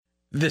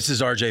This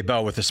is RJ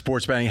Bell with the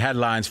sports betting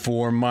headlines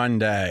for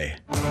Monday.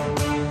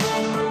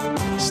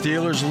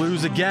 Steelers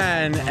lose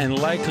again, and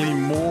likely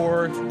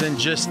more than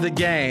just the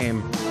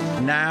game.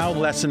 Now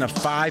less than a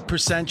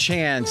 5%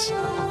 chance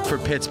for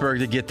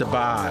Pittsburgh to get the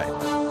bye.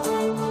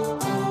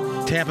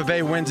 Tampa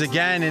Bay wins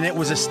again, and it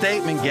was a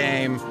statement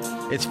game.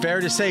 It's fair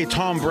to say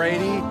Tom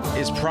Brady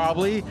is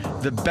probably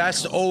the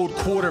best old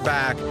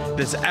quarterback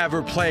that's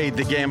ever played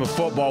the game of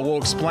football. We'll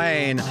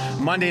explain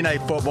Monday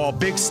Night Football.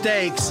 Big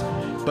stakes,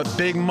 but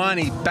big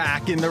money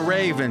back in the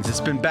Ravens.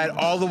 It's been bet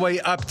all the way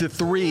up to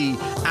 3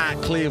 at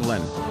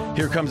Cleveland.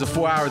 Here comes a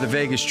 4-hour The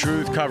Vegas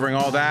Truth covering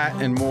all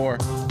that and more.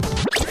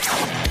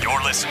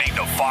 You're listening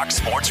to Fox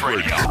Sports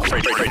Radio.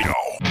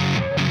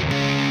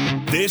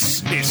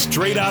 This is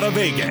Straight Out of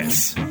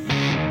Vegas.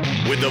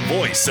 With the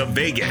voice of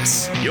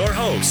Vegas, your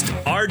host,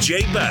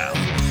 RJ Bell.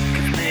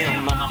 Give me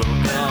a number,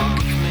 girl.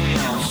 Give me a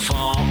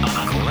phone.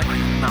 I collect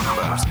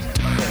numbers.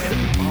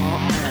 More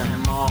and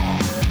more.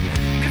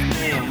 Give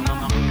me a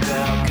number,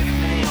 girl. Give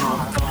me a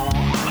phone.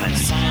 I'm a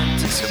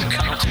scientist of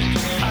counting.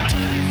 I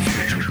tell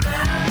you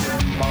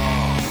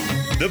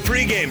more. The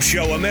pregame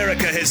show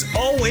America has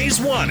always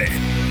wanted.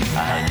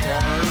 I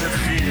tell the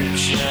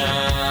future.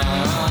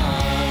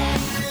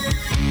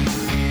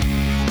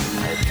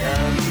 I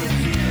tell the future.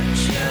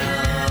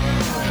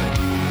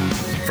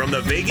 From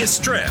the Vegas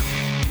Strip,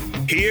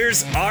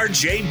 here's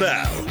RJ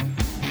Bell.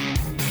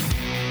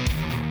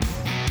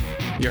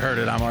 You heard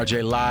it. I'm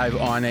RJ live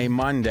on a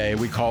Monday.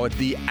 We call it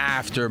the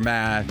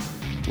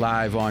Aftermath.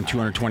 Live on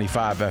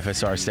 225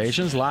 FSR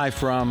stations. Live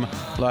from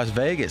Las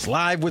Vegas.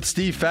 Live with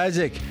Steve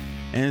Fezzik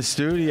in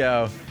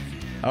studio.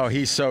 Oh,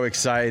 he's so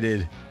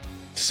excited.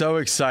 So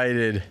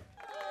excited.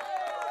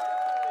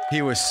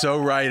 He was so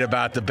right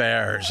about the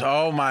Bears.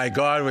 Oh, my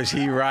God, was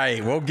he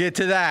right. We'll get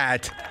to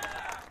that.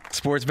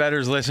 Sports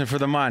bettors listen for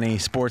the money.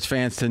 Sports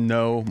fans to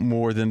know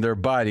more than their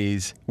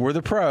buddies. We're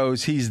the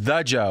pros. He's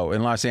the Joe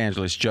in Los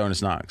Angeles,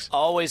 Jonas Knox.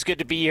 Always good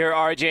to be here,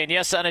 RJ. And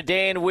yes, on a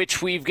day in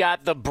which we've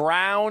got the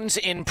Browns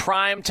in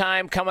prime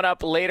time coming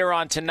up later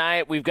on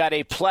tonight. We've got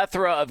a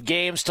plethora of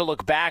games to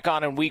look back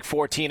on in Week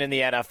 14 in the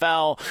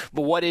NFL.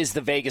 But what is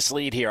the Vegas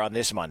lead here on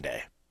this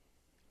Monday?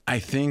 I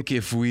think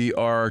if we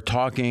are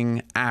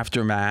talking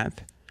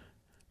aftermath,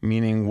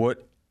 meaning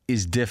what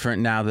is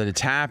different now that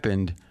it's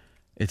happened,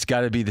 it's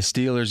got to be the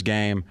Steelers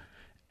game.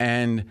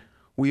 And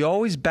we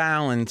always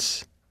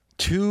balance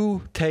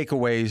 2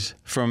 takeaways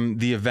from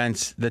the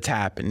events that's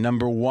happened.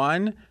 Number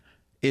 1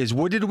 is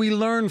what did we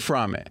learn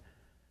from it?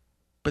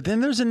 But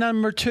then there's a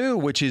number 2,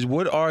 which is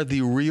what are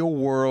the real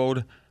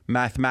world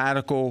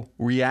mathematical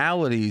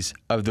realities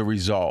of the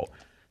result?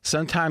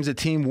 Sometimes a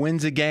team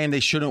wins a game they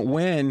shouldn't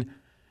win,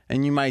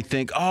 and you might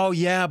think, oh,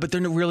 yeah, but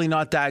they're really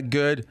not that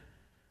good.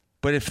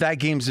 But if that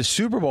game's the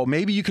Super Bowl,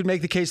 maybe you could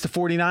make the case the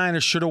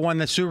 49ers should have won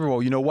that Super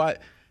Bowl. You know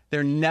what?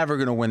 They're never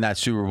going to win that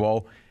Super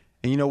Bowl.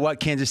 And you know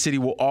what? Kansas City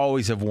will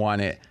always have won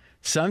it.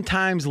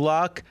 Sometimes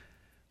luck,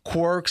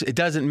 quirks, it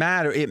doesn't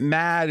matter.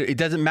 It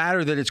doesn't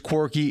matter that it's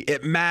quirky.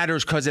 It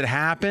matters because it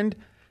happened.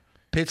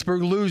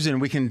 Pittsburgh losing,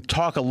 we can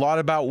talk a lot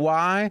about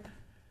why,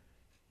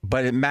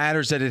 but it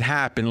matters that it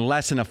happened.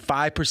 Less than a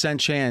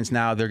 5% chance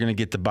now they're going to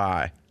get the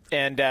bye.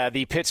 And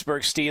the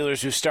Pittsburgh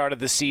Steelers, who started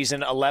the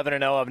season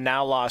 11-0, have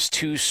now lost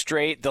 2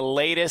 straight. The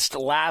latest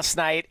last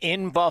night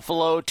in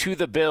Buffalo to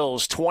the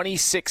Bills.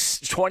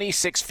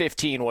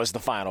 26-15 was the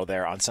final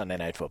there on Sunday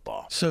Night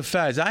Football. So,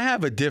 Fez, I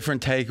have a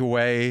different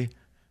takeaway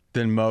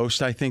than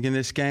most, I think, in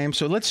this game.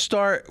 So let's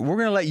start. We're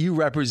going to let you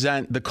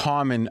represent the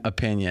common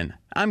opinion.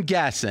 I'm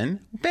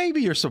guessing.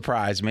 Maybe you'll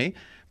surprise me.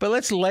 But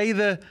let's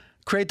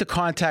create the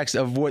context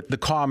of what the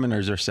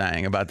commoners are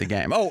saying about the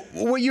game. Oh,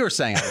 what you're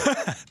saying.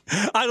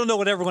 I don't know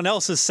what everyone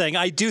else is saying.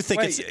 I do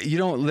think you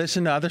don't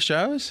listen to other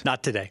shows?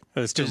 Not today.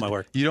 I was doing my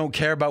work. You don't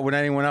care about what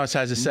anyone else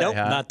has to say, Nope,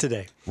 huh? not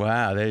today.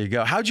 Wow, there you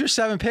go. How'd your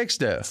 7 picks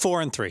do?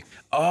 4-3.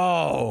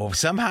 Oh,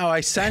 somehow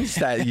I sensed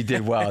that you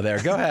did well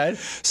there. Go ahead.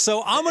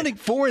 So I'm going to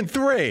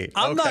 4-3.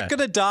 I'm not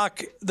going to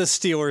dock the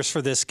Steelers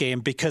for this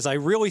game because I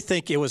really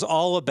think it was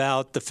all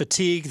about the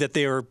fatigue that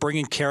they were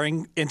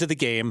carrying into the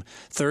game.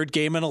 3rd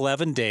game in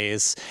 11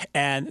 days.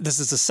 And this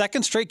is the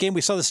 2nd straight game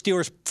we saw the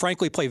Steelers,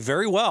 frankly, play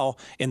very well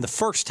in the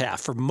first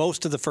half. For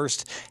most of the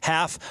first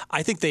half,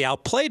 I think they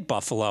outplayed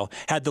Buffalo,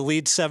 had the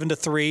lead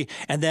 7-3,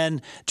 and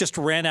then just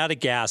ran out of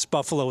gas.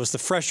 Buffalo was the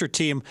fresher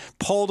team,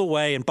 pulled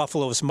away, and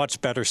Buffalo was much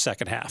better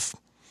second half.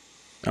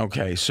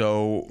 Okay,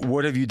 so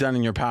what have you done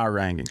in your power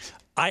rankings?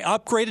 I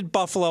upgraded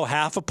Buffalo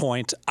 0.5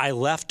 point. I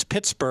left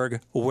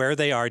Pittsburgh where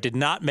they are, did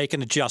not make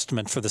an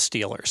adjustment for the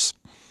Steelers.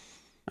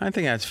 I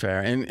think that's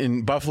fair.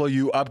 In Buffalo,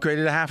 you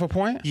upgraded 0.5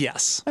 point?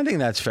 Yes. I think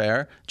that's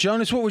fair.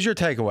 Jonas, what was your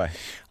takeaway?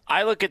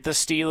 I look at the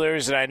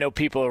Steelers, and I know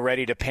people are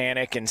ready to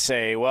panic and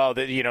say, well,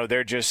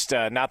 they're just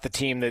not the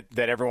team that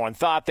everyone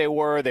thought they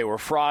were. They were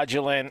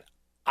fraudulent.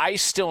 I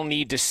still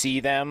need to see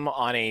them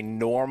on a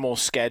normal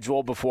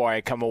schedule before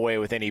I come away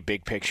with any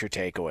big picture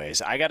takeaways.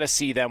 I got to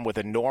see them with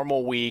a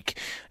normal week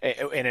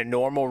in a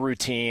normal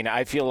routine.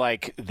 I feel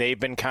like they've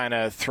been kind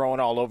of thrown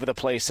all over the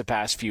place the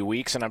past few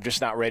weeks, and I'm just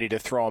not ready to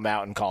throw them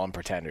out and call them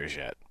pretenders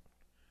yet.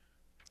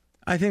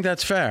 I think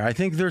that's fair. I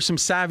think there's some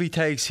savvy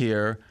takes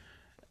here.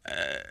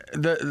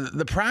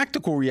 The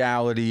practical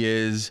reality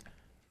is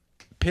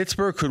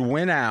Pittsburgh could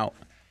win out,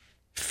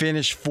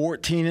 finish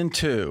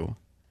 14-2,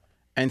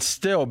 and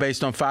still,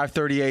 based on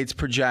 538's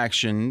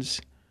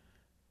projections,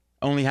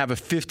 only have a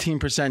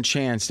 15%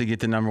 chance to get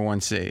the number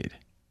 1 seed.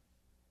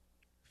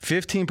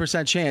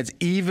 15% chance,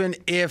 even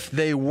if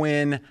they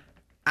win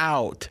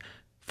out.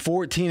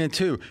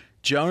 14-2.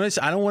 Jonas,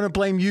 I don't want to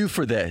blame you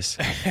for this,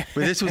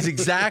 but this was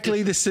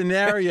exactly the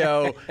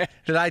scenario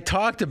that I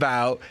talked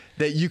about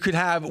that you could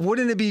have.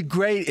 Wouldn't it be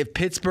great if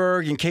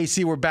Pittsburgh and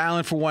KC were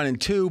battling for 1 and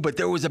 2, but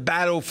there was a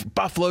battle for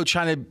Buffalo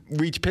trying to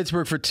reach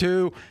Pittsburgh for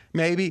 2,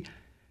 maybe?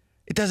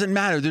 It doesn't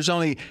matter.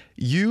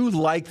 You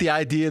like the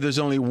idea there's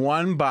only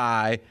 1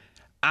 bye.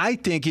 I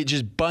think it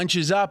just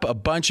bunches up a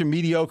bunch of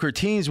mediocre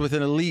teams with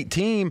an elite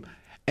team,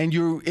 and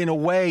you're, in a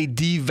way,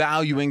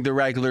 devaluing the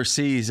regular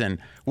season.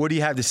 What do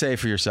you have to say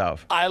for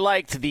yourself? I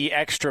liked the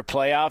extra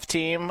playoff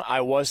team.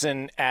 I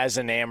wasn't as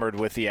enamored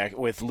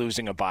with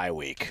losing a bye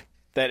week.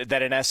 That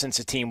in essence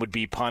a team would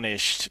be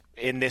punished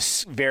in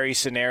this very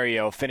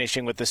scenario,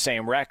 finishing with the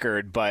same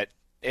record, but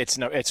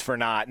it's for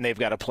naught, and they've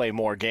got to play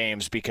more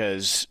games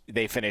because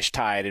they finished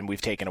tied and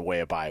we've taken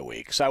away a bye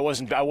week. So I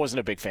wasn't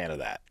a big fan of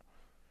that.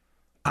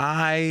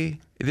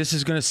 This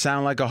is going to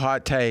sound like a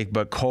hot take,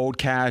 but cold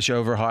cash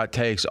over hot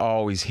takes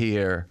always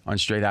here on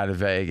Straight Out of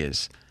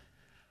Vegas.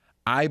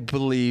 I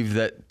believe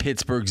that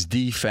Pittsburgh's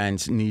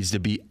defense needs to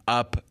be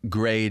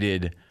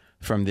upgraded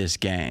from this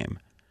game.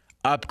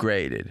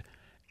 Upgraded.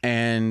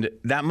 And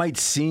that might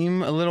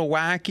seem a little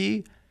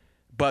wacky,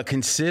 but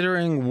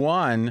considering,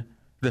 one,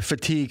 the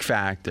fatigue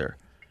factor,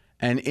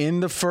 and in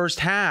the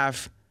first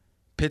half,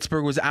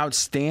 Pittsburgh was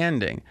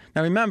outstanding.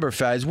 Now remember,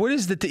 Fez, what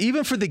is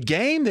even for the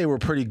game, they were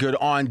pretty good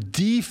on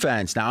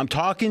defense. Now I'm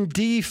talking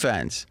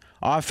defense.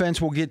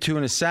 Offense we'll get to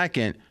in a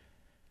second.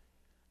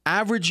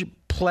 Average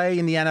play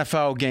in the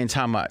NFL gains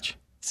how much?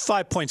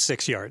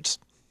 5.6 yards.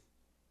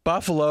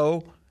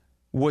 Buffalo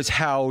was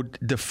held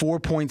to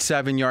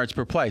 4.7 yards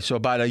per play, so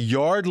about a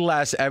yard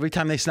less every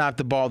time they snapped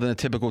the ball than a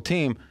typical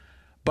team.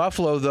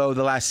 Buffalo, though,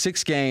 the last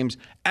 6 games,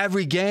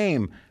 every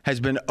game has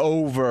been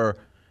over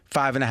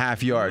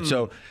 5.5 yards.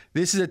 So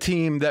this is a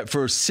team that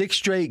for 6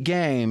 straight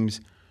games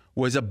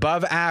was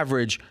above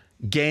average,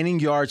 gaining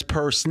yards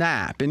per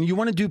snap. And you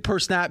want to do per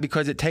snap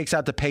because it takes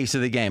out the pace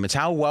of the game. It's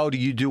how well do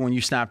you do when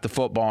you snap the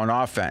football on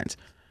offense.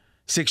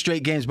 6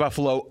 straight games,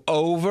 Buffalo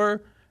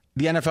over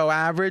the NFL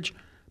average.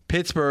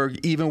 Pittsburgh,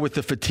 even with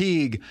the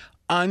fatigue,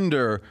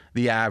 under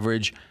the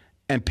average.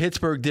 And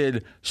Pittsburgh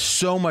did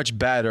so much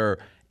better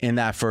in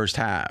that first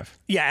half.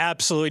 Yeah,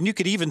 absolutely. And you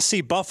could even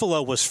see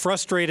Buffalo was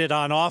frustrated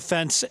on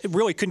offense,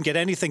 really couldn't get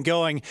anything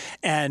going.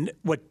 And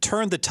what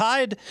turned the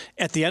tide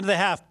at the end of the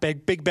half,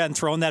 Big Ben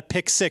throwing that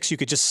pick 6, you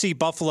could just see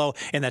Buffalo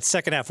in that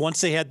second half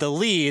once they had the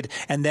lead,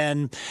 and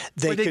then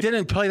they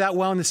didn't play that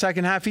well in the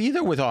second half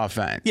either with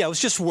offense. Yeah, it was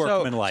just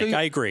workmanlike.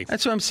 I agree.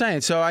 That's what I'm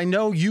saying. So I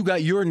know you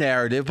got your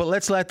narrative, but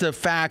let's let the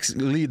facts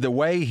lead the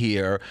way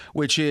here,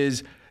 which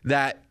is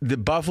that the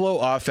Buffalo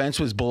offense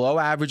was below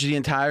average the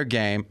entire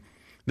game.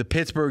 The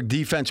Pittsburgh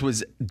defense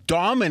was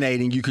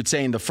dominating, you could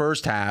say, in the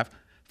first half.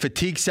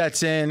 Fatigue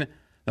sets in.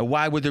 Now,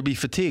 why would there be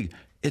fatigue?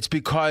 It's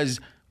because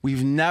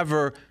we've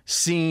never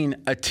seen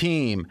a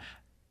team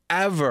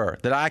ever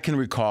that I can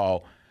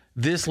recall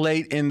this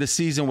late in the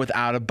season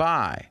without a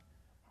bye.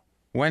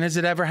 When has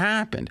it ever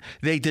happened?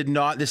 The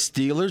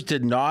Steelers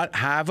did not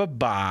have a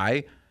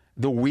bye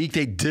the week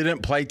they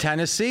didn't play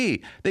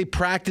Tennessee. They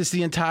practiced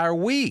the entire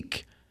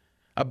week.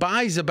 A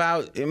bye is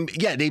about,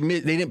 they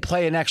didn't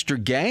play an extra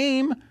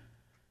game.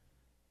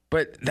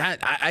 But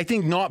I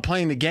think not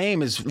playing the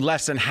game is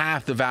less than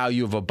half the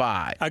value of a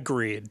bye.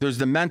 Agreed. There's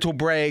the mental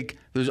break.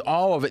 There's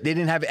all of it. They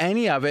didn't have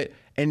any of it.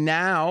 And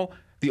now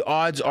the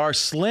odds are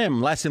slim,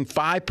 less than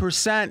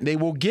 5%. They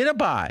will get a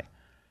bye.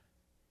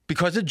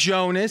 Because of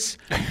Jonas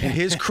and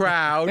his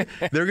crowd,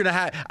 they're going to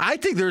have – I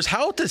think there's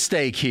health at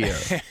stake here.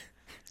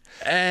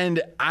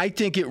 And I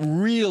think it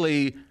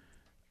really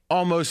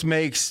almost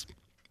makes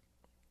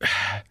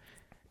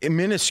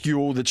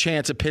minuscule the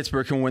chance that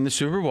Pittsburgh can win the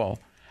Super Bowl.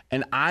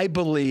 And I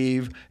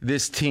believe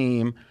this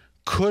team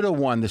could have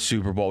won the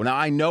Super Bowl. Now,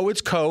 I know it's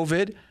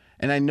COVID,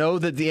 and I know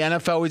that the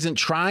NFL isn't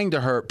trying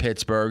to hurt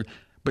Pittsburgh,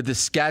 but the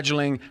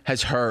scheduling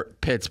has hurt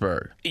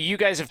Pittsburgh. You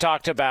guys have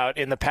talked about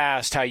in the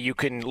past how you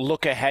can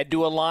look ahead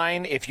to a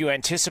line. If you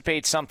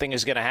anticipate something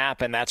is going to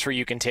happen, that's where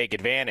you can take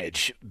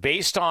advantage.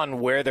 Based on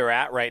where they're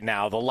at right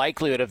now, the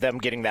likelihood of them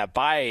getting that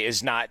bye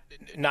is not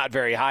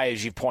very high,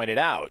 as you pointed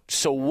out.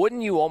 So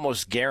wouldn't you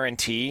almost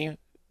guarantee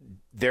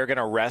they're going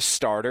to rest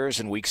starters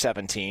in Week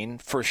 17?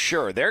 For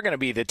sure. They're going to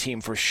be the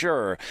team for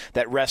sure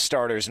that rests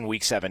starters in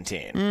Week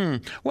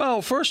 17.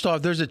 Well, first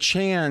off, there's a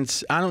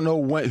chance. I don't know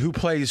who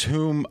plays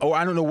whom, or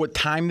I don't know what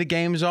time the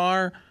games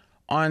are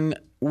on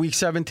Week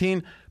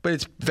 17, but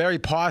it's very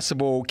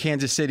possible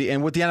Kansas City,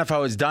 and what the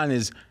NFL has done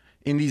is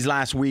in these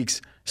last weeks,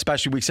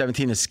 especially Week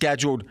 17, has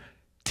scheduled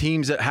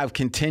teams that have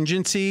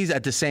contingencies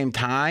at the same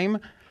time,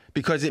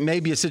 because it may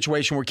be a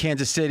situation where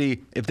Kansas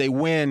City, if they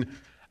win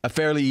a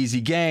fairly easy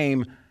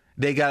game,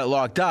 they got it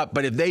locked up.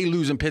 But if they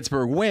lose and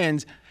Pittsburgh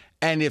wins,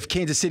 and if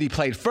Kansas City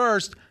played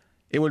first,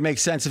 it would make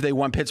sense if they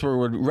won, Pittsburgh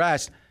would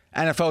rest.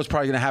 NFL is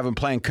probably going to have them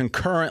playing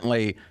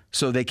concurrently,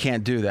 so they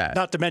can't do that.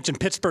 Not to mention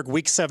Pittsburgh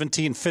Week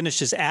 17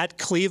 finishes at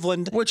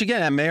Cleveland. Which,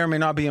 again, that may or may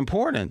not be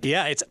important.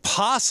 Yeah, it's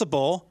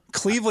possible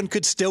Cleveland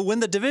could still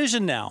win the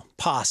division now.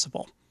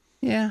 Possible.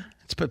 Yeah,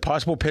 it's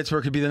possible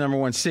Pittsburgh could be the number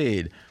 1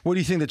 seed. What do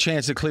you think the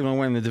chances of Cleveland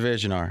winning the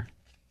division are?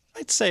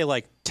 I'd say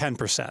like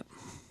 10%.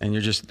 And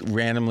you're just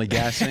randomly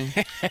guessing?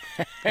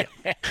 All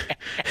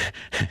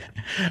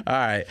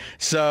right,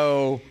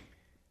 so...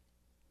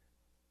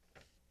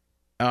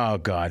 Oh,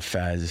 God,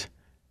 Fez.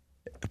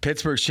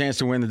 Pittsburgh's chance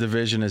to win the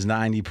division is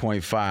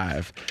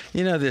 90.5.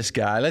 You know this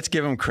guy. Let's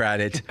give him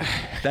credit.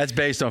 That's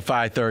based on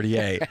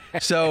 538.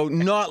 So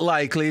not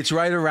likely. It's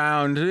right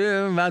around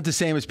about the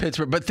same as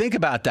Pittsburgh. But think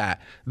about that.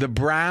 The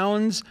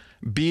Browns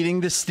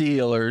beating the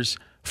Steelers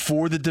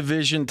for the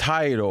division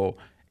title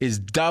is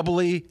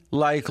doubly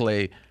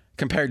likely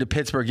compared to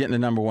Pittsburgh getting the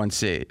number 1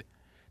 seed.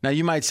 Now,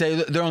 you might say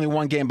they're only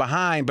 1 game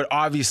behind, but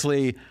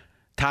obviously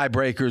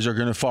tiebreakers are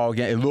going to fall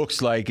again. It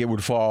looks like it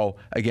would fall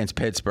against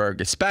Pittsburgh,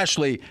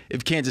 especially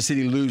if Kansas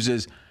City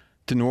loses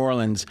to New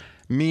Orleans,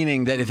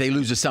 meaning that if they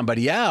lose to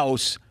somebody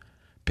else,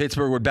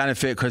 Pittsburgh would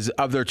benefit because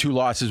of their 2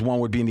 losses, 1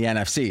 would be in the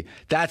NFC.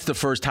 That's the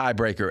first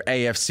tiebreaker,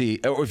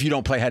 AFC, or if you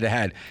don't play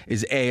head-to-head,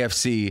 is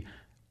AFC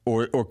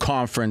or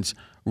conference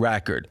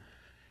record.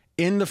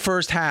 In the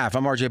first half,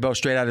 I'm RJ Bell,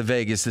 straight out of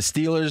Vegas, the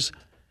Steelers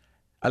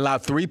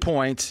allowed 3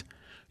 points.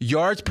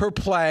 Yards per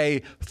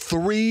play,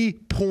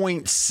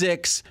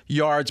 3.6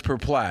 yards per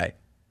play.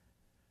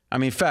 I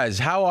mean, Fez,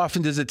 how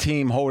often does a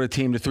team hold a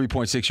team to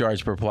 3.6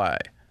 yards per play?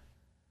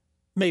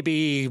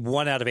 Maybe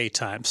 1 out of 8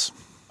 times.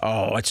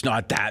 Oh, it's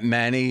not that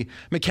many.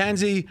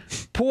 Mackenzie,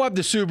 pull up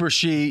the super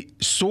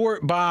sheet,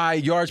 sort by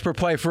yards per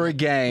play for a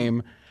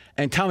game,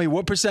 and tell me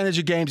what percentage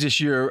of games this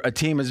year a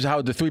team has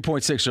held to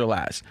 3.6 or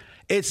less.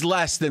 It's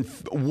less than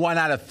 1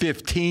 out of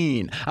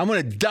 15. I'm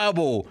going to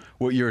double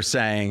what you're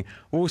saying.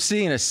 We'll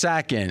see in a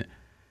second.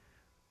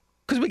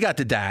 Because we got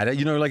the data.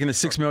 You know, like in the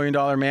 $6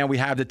 million man, we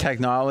have the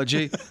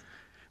technology.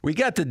 We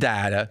got the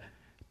data.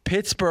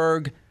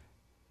 Pittsburgh,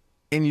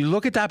 and you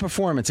look at that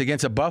performance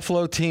against a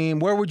Buffalo team,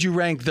 where would you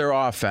rank their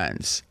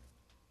offense?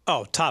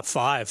 Oh, top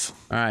 5.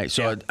 All right,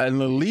 so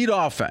an elite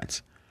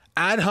offense.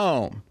 At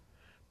home,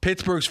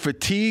 Pittsburgh's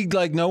fatigued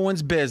like no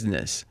one's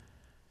business.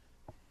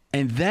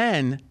 And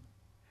then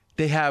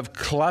they have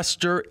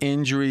cluster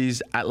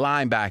injuries at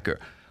linebacker.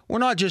 We're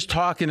not just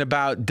talking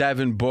about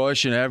Devin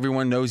Bush, and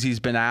everyone knows he's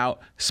been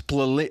out.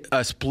 Spillane,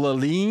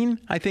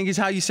 I think is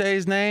how you say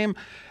his name.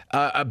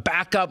 A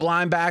backup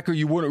linebacker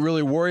you wouldn't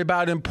really worry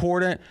about,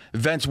 important.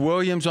 Vince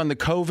Williams on the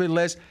COVID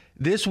list.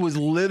 This was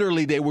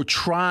literally, they were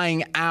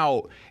trying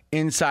out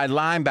inside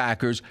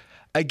linebackers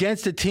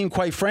against a team,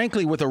 quite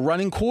frankly, with a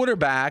running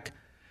quarterback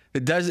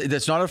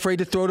that's not afraid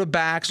to throw to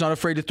backs, not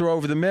afraid to throw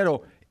over the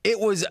middle.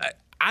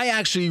 I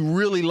actually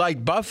really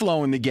liked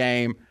Buffalo in the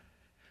game.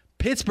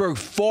 Pittsburgh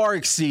far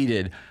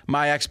exceeded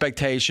my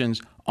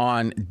expectations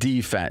on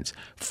defense.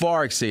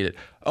 Far exceeded.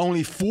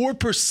 Only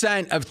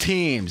 4% of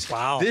teams.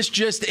 Wow. This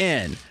just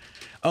in.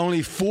 Only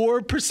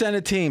 4%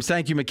 of teams,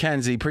 thank you,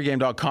 Mackenzie,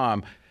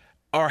 pregame.com,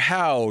 are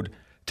held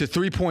to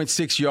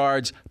 3.6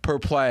 yards per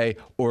play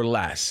or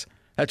less.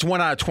 That's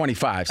 1 out of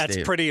 25, Steve.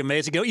 That's pretty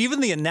amazing.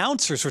 Even the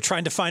announcers were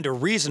trying to find a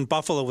reason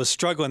Buffalo was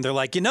struggling. They're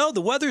like,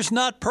 the weather's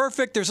not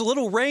perfect. There's a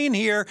little rain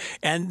here.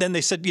 And then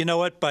they said, you know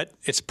what, but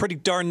it's a pretty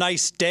darn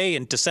nice day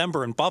in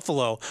December in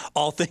Buffalo,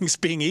 all things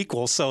being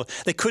equal. So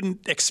they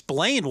couldn't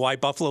explain why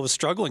Buffalo was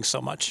struggling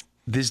so much.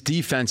 This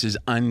defense is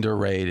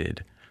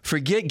underrated.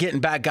 Forget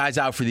getting back guys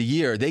out for the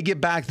year. They get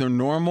back their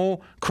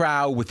normal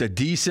crowd with a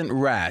decent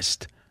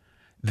rest.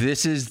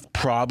 This is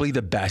probably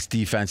the best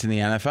defense in the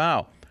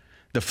NFL.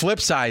 The flip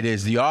side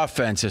is the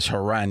offense is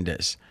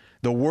horrendous.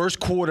 The worst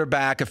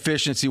quarterback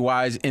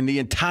efficiency-wise in the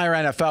entire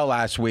NFL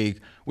last week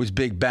was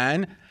Big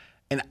Ben,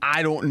 and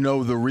I don't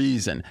know the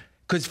reason.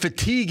 Because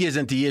fatigue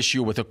isn't the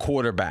issue with a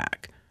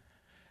quarterback.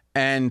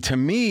 And to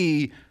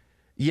me,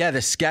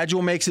 the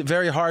schedule makes it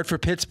very hard for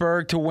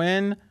Pittsburgh to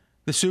win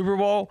the Super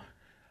Bowl.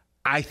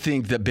 I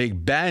think that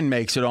Big Ben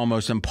makes it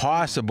almost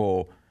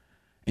impossible.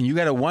 And you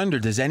got to wonder,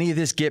 does any of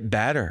this get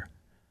better?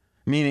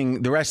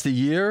 Meaning the rest of the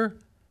year?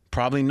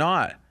 Probably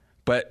not.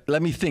 But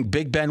let me think,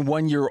 Big Ben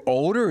 1 year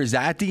older, is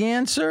that the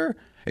answer?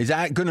 Is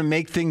that going to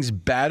make things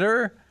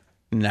better?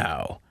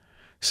 No.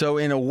 So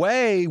in a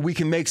way, we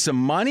can make some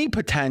money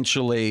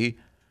potentially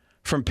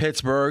from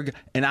Pittsburgh,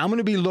 and I'm going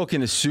to be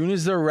looking as soon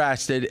as they're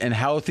rested and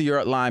healthier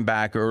at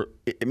linebacker,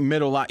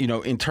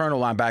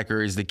 internal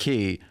linebacker is the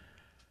key,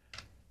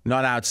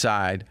 not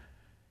outside.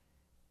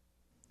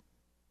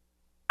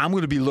 I'm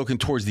going to be looking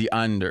towards the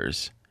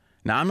unders.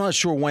 Now, I'm not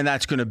sure when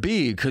that's going to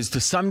be because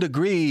to some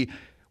degree,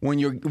 when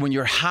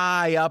you're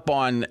high up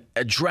on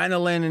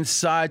adrenaline and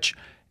such,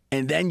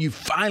 and then you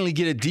finally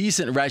get a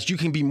decent rest, you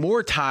can be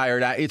more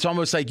tired. It's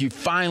almost like you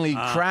finally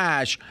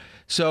crash.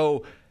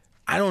 So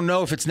I don't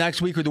know if it's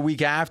next week or the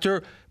week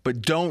after,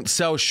 but don't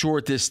sell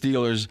short this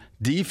Steelers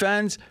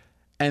defense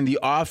and the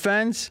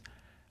offense.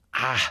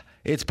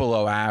 it's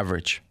below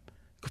average.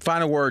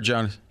 Final word,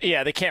 Jonas.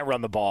 Yeah, they can't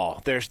run the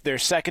ball. They're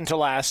second to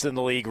last in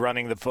the league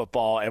running the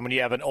football. And when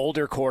you have an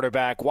older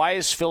quarterback, why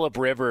is Phillip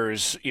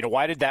Rivers,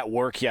 why did that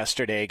work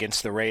yesterday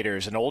against the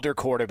Raiders? An older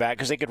quarterback,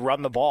 because they could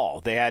run the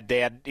ball. They had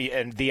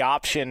the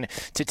option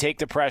to take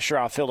the pressure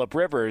off Phillip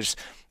Rivers.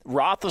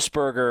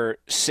 Roethlisberger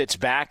sits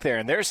back there,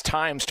 and there's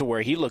times to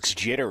where he looks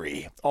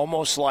jittery,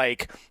 almost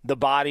like the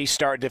body's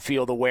starting to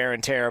feel the wear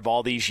and tear of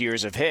all these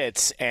years of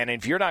hits. And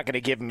if you're not going to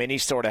give him any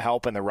sort of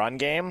help in the run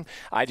game,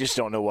 I just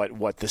don't know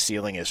what the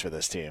ceiling is for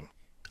this team.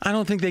 I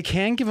don't think they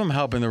can give him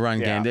help in the run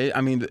game.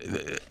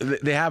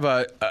 They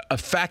have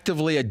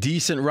effectively a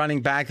decent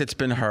running back that's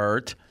been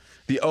hurt.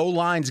 The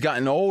O-line's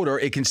gotten older.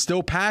 It can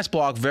still pass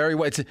block very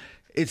well.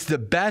 It's the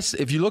best.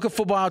 If you look at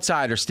Football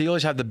Outsider,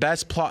 Steelers have the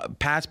best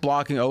pass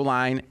blocking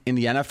O-line in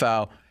the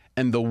NFL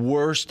and the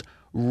worst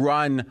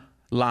run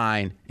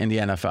line in the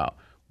NFL.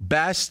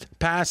 Best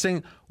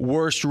passing,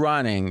 worst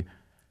running.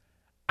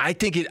 I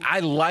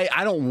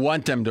don't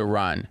want them to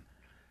run.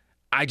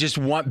 I just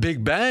want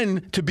Big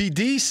Ben to be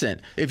decent.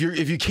 If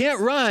you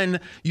can't run,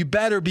 you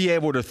better be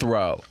able to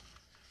throw.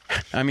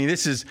 I mean,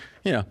 this is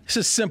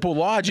simple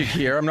logic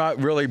here. I'm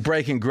not really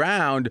breaking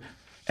ground.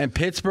 And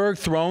Pittsburgh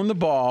throwing the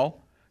ball.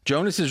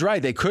 Jonas is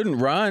right. They couldn't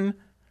run.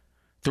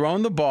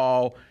 Throwing the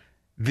ball.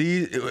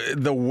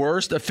 The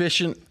worst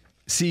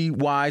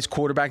efficiency-wise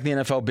quarterback in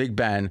the NFL, Big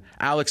Ben.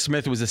 Alex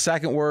Smith was the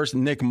second worst.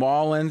 Nick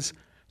Mullins,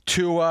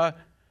 Tua,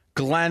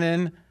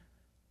 Glennon,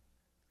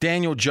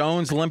 Daniel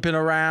Jones limping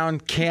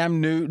around,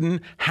 Cam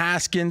Newton,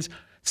 Haskins,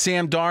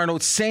 Sam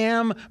Darnold.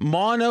 Sam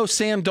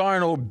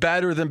Darnold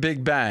better than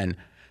Big Ben.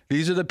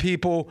 These are the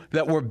people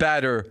that were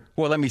better.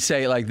 Well, let me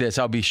say it like this.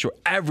 I'll be sure.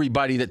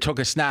 Everybody that took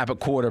a snap at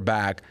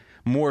quarterback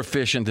more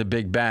efficient than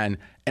Big Ben.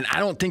 And I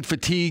don't think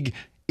fatigue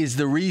is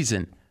the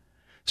reason.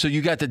 So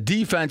you got the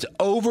defense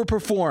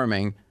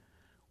overperforming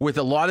with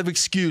a lot of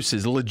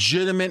excuses,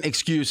 legitimate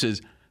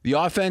excuses. The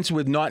offense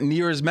with not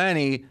near as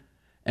many.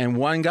 And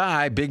one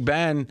guy, Big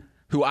Ben,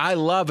 who I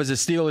love as a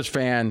Steelers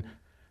fan,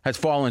 has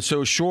fallen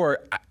so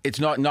short. It's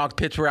not knocked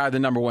Pittsburgh out of the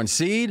number 1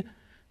 seed.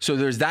 So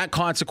there's that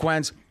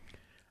consequence.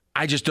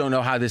 I just don't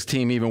know how this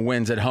team even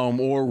wins at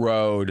home or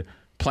road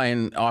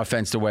playing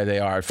offense the way they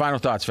are. Final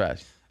thoughts,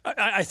 Faz.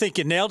 I think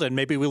you nailed it.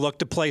 Maybe we look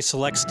to play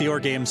select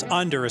Steeler games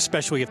under,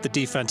 especially if the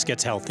defense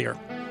gets healthier.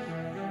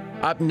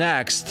 Up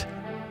next,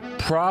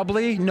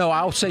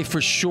 I'll say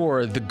for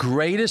sure, the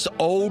greatest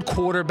old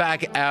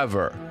quarterback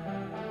ever,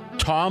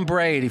 Tom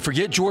Brady.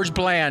 Forget George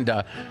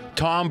Blanda.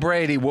 Tom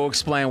Brady will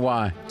explain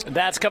why.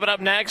 That's coming up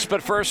next,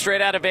 but first,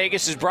 Straight Out of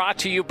Vegas is brought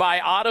to you by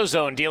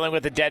AutoZone. Dealing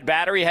with a dead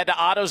battery? Head to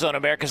AutoZone,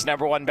 America's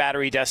 #1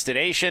 battery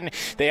destination.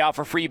 They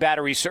offer free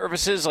battery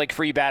services like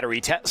free battery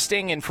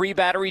testing and free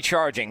battery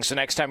charging. So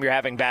next time you're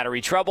having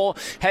battery trouble,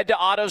 head to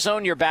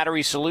AutoZone, your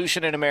battery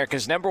solution in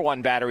America's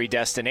 #1 battery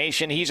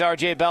destination. He's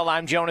RJ Bell.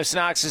 I'm Jonas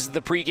Knox. This is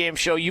the pregame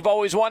show you've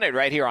always wanted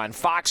right here on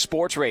Fox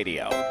Sports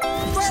Radio.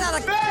 Straight Out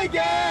of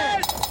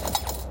Vegas!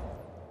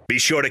 Be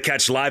sure to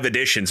catch live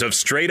editions of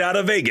Straight Out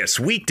of Vegas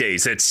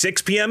weekdays at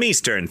 6 p.m.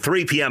 Eastern,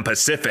 3 p.m.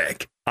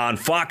 Pacific on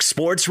Fox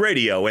Sports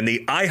Radio and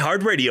the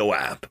iHeartRadio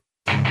app.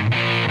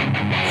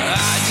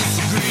 I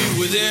disagree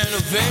with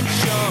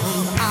intervention.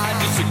 I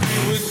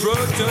disagree with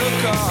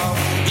protocol.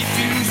 If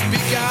you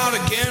speak out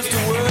against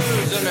the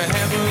words, then the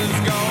heavens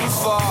gonna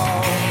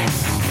fall.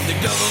 The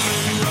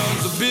government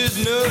runs a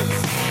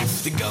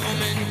business. The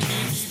government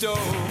keeps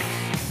stores.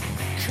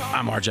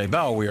 I'm RJ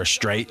Bell. We are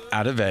Straight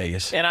Out of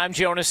Vegas. And I'm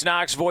Jonas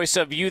Knox, voice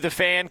of You, the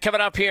Fan. Coming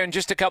up here in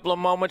just a couple of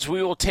moments,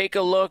 we will take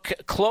a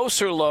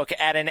closer look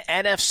at an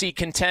NFC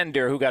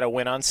contender who got a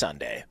win on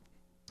Sunday.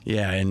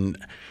 Yeah, and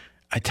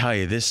I tell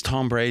you, this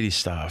Tom Brady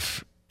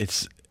stuff,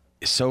 it's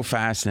so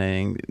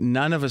fascinating.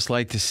 None of us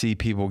like to see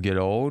people get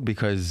old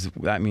because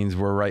that means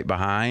we're right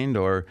behind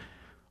or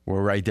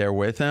we're right there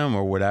with them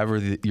or whatever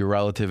your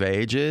relative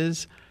age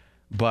is.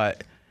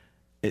 But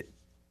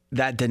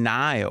that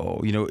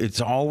denial,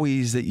 it's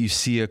always that you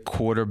see a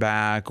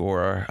quarterback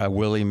or a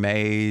Willie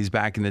Mays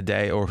back in the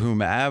day or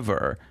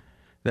whomever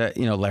that,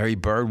 Larry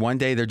Bird, one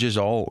day they're just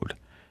old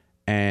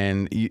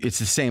and it's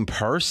the same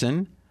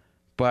person,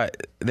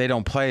 but they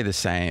don't play the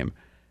same.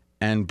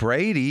 And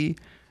Brady,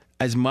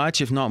 as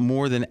much, if not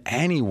more than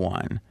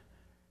anyone,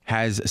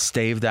 has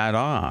staved that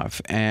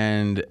off.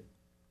 And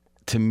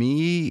to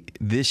me,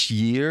 this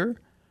year,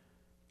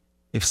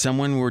 if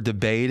someone were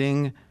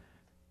debating,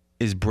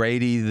 is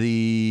Brady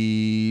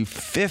the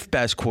 5th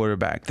best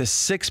quarterback, the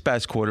 6th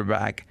best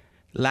quarterback?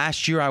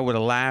 Last year, I would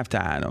have laughed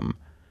at him.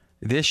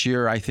 This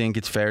year, I think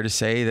it's fair to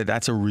say that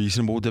that's a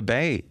reasonable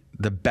debate.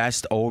 The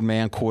best old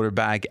man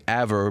quarterback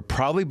ever,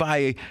 probably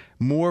by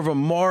more of a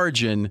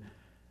margin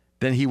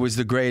than he was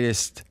the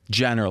greatest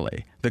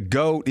generally. The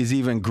GOAT is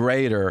even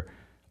greater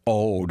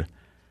old.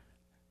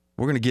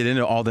 We're going to get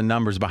into all the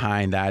numbers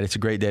behind that. It's a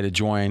great day to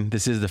join.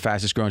 This is the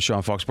fastest growing show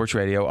on Fox Sports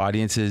Radio.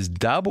 Audiences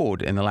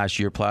doubled in the last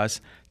year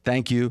plus.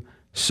 Thank you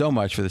so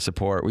much for the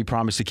support. We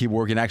promise to keep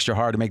working extra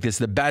hard to make this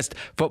the best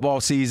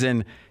football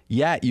season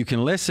yet. You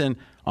can listen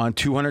on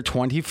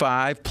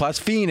 225 plus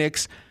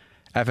Phoenix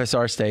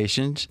FSR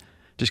stations.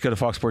 Just go to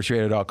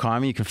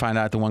foxsportsradio.com. You can find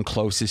out the one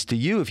closest to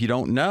you if you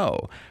don't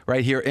know.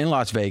 Right here in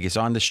Las Vegas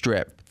on the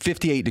Strip,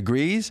 58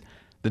 degrees.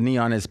 The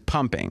neon is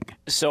pumping.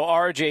 So,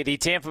 RJ, the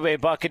Tampa Bay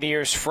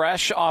Buccaneers,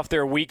 fresh off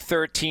their Week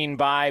 13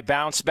 bye,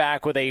 bounced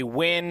back with a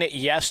win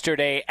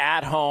yesterday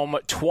at home.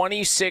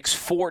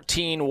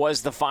 26-14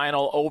 was the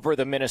final over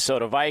the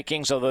Minnesota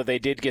Vikings, although they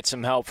did get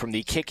some help from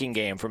the kicking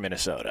game for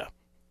Minnesota.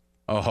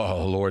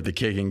 Oh, Lord, the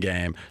kicking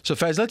game. So,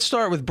 Fez, let's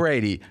start with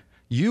Brady.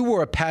 You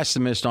were a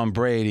pessimist on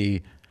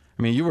Brady.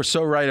 I mean, you were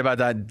so right about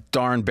that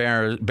darn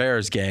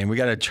Bears game. We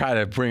got to try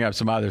to bring up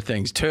some other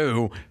things,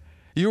 too.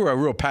 You were a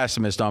real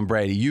pessimist on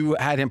Brady. You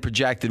had him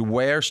projected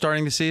where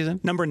starting the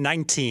season? Number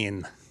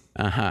 19.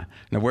 Uh-huh.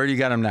 Now, where do you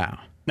got him now?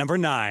 Number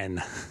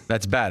 9.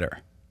 That's better.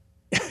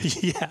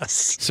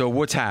 Yes. So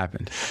what's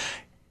happened?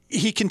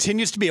 He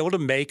continues to be able to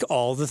make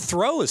all the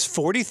throws,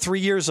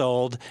 43 years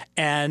old,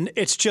 and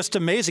it's just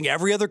amazing.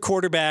 Every other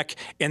quarterback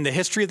in the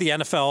history of the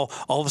NFL,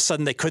 all of a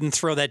sudden they couldn't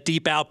throw that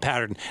deep out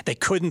pattern. They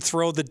couldn't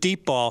throw the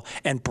deep ball,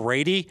 and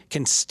Brady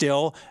can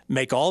still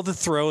make all the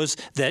throws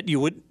that you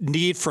would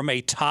need from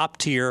a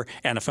top-tier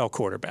NFL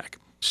quarterback.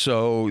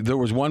 So there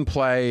was one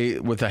play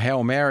with a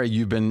Hail Mary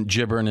you've been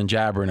gibbering and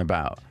jabbering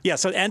about. Yeah,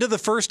 so end of the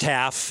first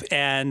half,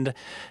 and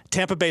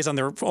Tampa Bay's on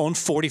their own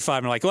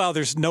 45. And like, well,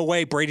 there's no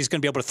way Brady's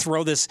going to be able to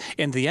throw this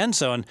into the end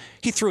zone.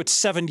 He threw it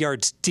 7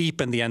 yards deep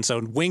in the end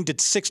zone, winged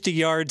it 60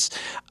 yards.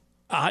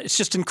 It's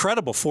just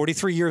incredible.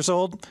 43 years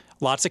old,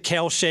 lots of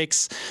kale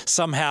shakes.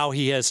 Somehow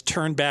he has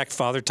turned back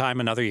Father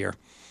Time another year.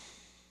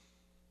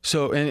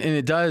 So, and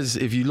it does,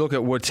 if you look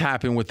at what's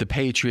happened with the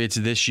Patriots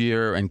this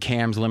year and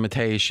Cam's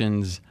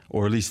limitations,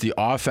 or at least the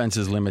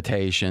offense's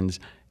limitations,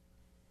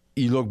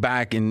 you look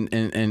back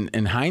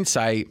in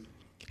hindsight,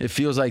 it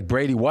feels like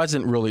Brady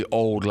wasn't really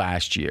old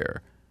last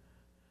year.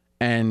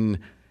 And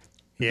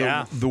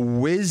the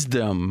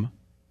wisdom,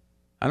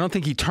 I don't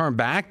think he turned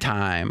back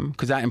time,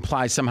 because that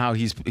implies somehow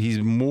he's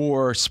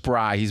more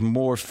spry, he's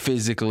more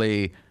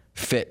physically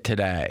fit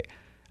today.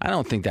 I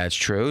don't think that's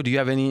true. Do you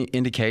have any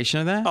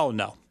indication of that? Oh,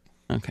 no.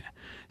 Okay.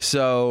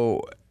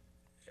 So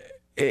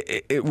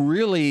it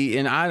really,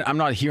 and I'm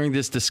not hearing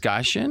this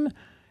discussion,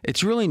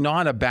 it's really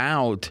not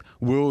about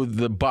will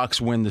the Bucs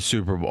win the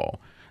Super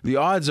Bowl. The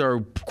odds are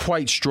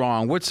quite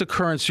strong. What's the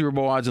current Super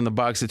Bowl odds on the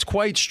Bucs? It's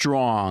quite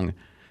strong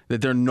that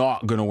they're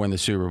not going to win the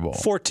Super Bowl.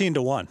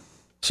 14-1.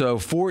 So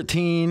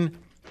 14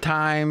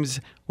 times,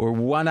 or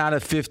 1 out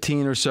of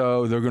 15 or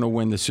so, they're going to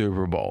win the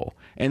Super Bowl.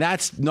 And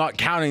that's not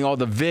counting all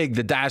the vig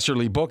the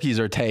dastardly bookies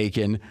are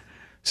taking.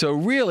 So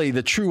really,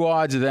 the true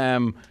odds of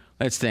them,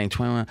 let's think,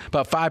 21,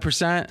 about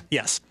 5%?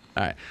 Yes.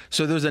 All right.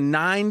 So there's a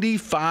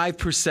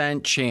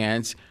 95%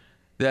 chance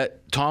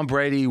that Tom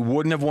Brady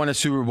wouldn't have won a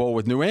Super Bowl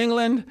with New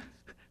England.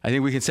 I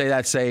think we can say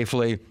that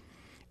safely.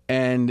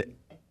 And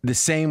the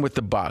same with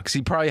the Bucs.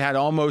 He probably had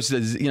almost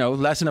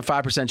less than a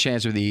 5%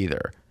 chance with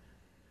either.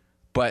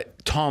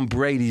 But Tom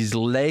Brady's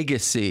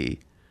legacy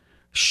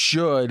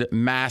should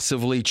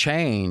massively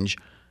change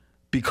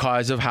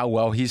because of how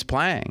well he's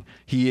playing.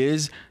 He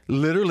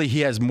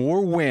has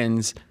more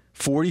wins,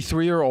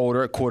 43 or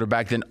older at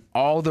quarterback, than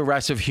all the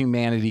rest of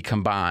humanity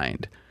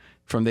combined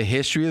from the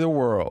history of the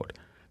world.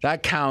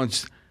 That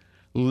counts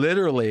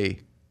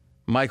literally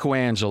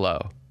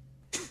Michelangelo,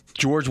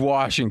 George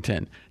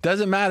Washington.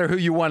 Doesn't matter who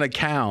you want to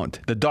count,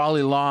 the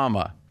Dalai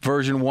Lama,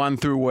 version 1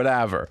 through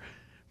whatever.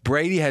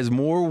 Brady has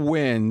more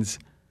wins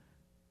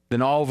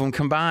than all of them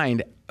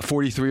combined,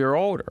 43 or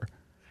older.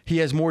 He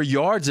has more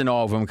yards than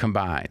all of them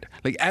combined.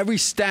 Like every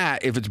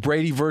stat, if it's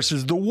Brady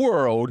versus the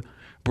world,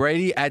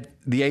 Brady at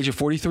the age of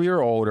 43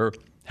 or older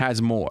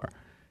has more.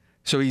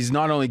 So he's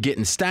not only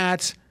getting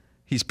stats,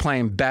 he's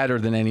playing better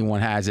than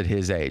anyone has at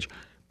his age.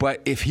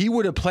 But if he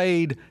would have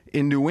played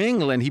in New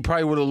England, he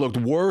probably would have looked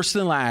worse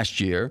than last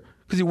year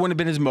because he wouldn't have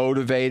been as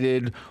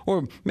motivated,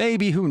 or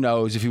maybe, who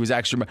knows, if he was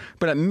extra.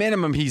 But at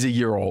minimum, he's a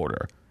year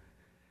older.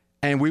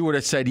 And we would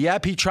have said,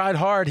 yep, he tried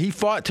hard. He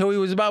fought till he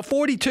was about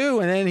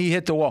 42, and then he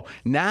hit the wall.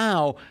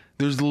 Now,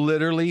 there's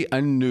literally a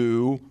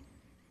new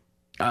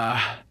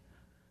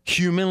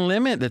human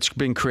limit that's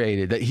been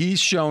created, that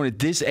he's shown at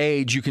this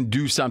age you can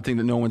do something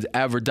that no one's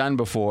ever done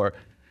before.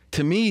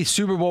 To me,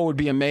 Super Bowl would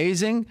be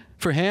amazing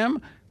for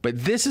him,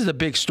 but this is a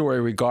big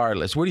story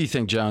regardless. What do you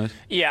think, Jonas?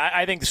 Yeah,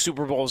 I think the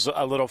Super Bowl's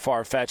a little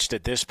far-fetched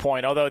at this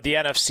point, although the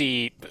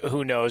NFC,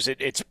 who knows,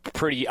 it's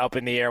pretty up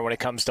in the air when it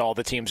comes to all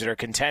the teams that are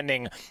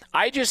contending.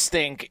 I just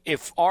think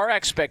if our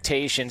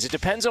expectations, it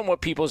depends on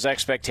what people's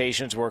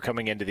expectations were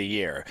coming into the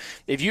year.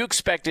 If you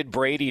expected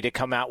Brady to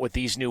come out with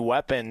these new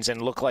weapons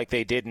and look like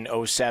they did in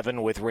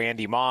 2007 with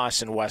Randy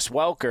Moss and Wes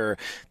Welker,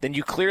 then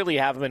you clearly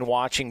haven't been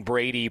watching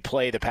Brady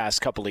play the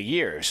past couple of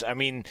years. I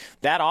mean,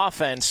 that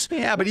offense...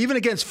 Yeah, but even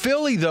against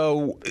Philly,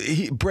 though,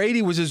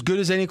 Brady was as good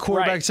as any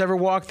quarterback that's ever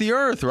walked the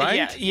earth,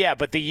 right? Yeah,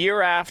 but the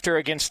year after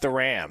against the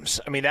Rams,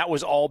 I mean, that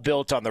was all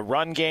built on the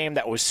run game.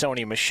 That was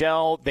Sony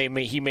Michel.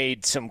 He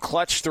made some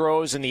clutch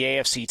throws in the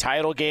AFC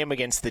title game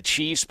against the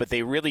Chiefs, but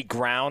they really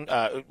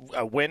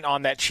went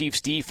on that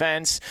Chiefs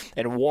defense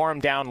and wore him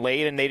down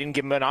late, and they didn't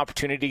give him an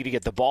opportunity to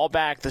get the ball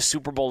back. The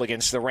Super Bowl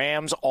against the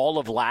Rams, all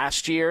of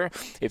last year,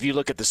 if you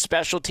look at the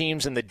special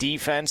teams and the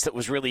defense that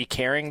was really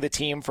carrying the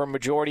team for a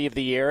majority of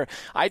the year,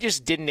 I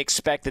just didn't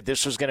expect that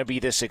this was going to be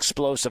this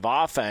explosive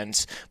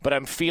offense, but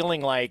I'm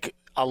feeling like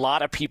a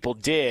lot of people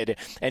did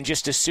and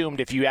just assumed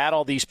if you add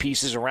all these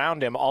pieces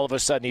around him, all of a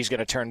sudden he's going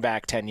to turn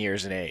back 10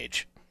 years in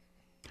age.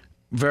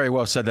 Very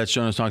well said. That's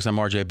Jonas Knox. I'm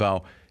RJ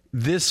Bell.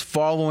 This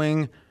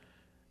following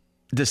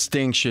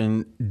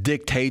distinction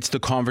dictates the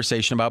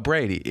conversation about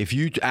Brady. If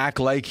you act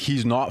like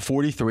he's not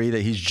 43,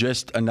 that he's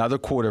just another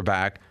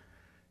quarterback,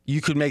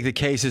 you could make the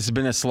case it's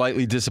been a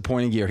slightly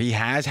disappointing year. He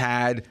has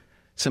had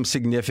some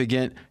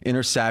significant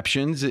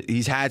interceptions.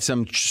 He's had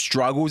some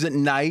struggles at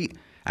night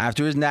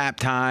after his nap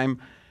time,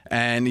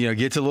 and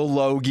gets a little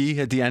logy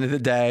at the end of the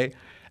day.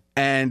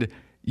 And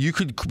you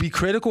could be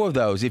critical of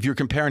those if you're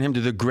comparing him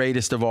to the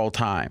greatest of all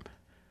time.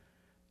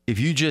 If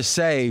you just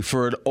say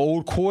for an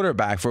old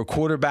quarterback, for a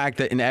quarterback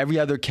that in every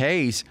other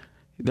case,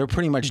 they're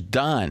pretty much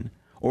done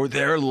or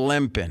they're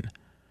limping,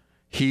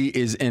 he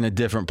is in a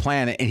different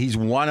planet, and he's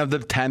one of the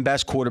 10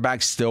 best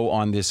quarterbacks still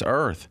on this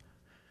earth.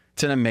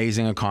 It's an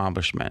amazing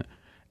accomplishment.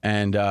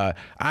 And I'm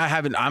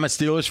a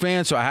Steelers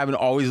fan, so I haven't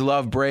always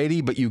loved Brady,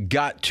 but you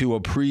got to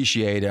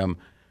appreciate him.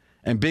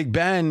 And Big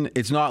Ben,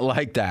 it's not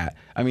like that.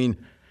 I mean,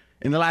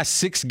 in the last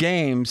 6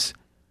 games,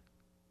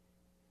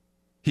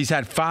 he's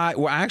had 6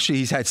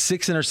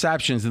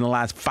 interceptions in the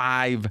last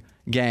 5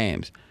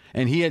 games.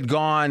 And he had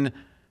gone,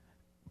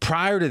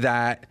 prior to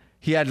that,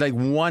 he had like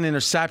 1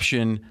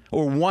 interception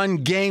or 1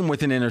 game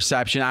with an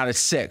interception out of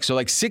 6. So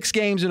like 6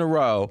 games in a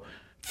row,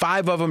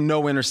 5 of them,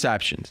 no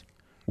interceptions.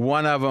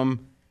 1 of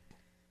them,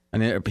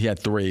 and he had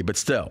 3, but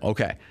still,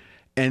 okay.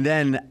 And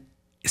then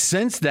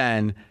since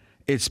then,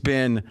 it's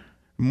been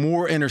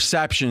more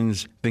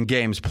interceptions than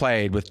games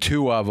played, with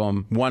 2 of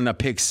them, 1 a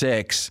pick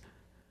 6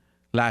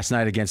 last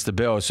night against the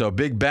Bills. So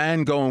Big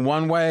Ben going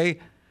one way,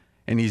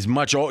 and he's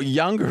much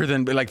younger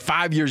than, like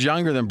 5 years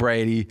younger than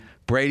Brady.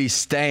 Brady's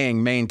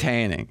staying,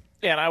 maintaining.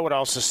 And I would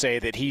also say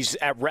that he's,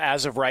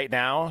 as of right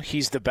now,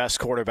 he's the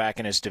best quarterback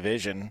in his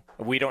division.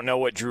 We don't know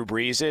what Drew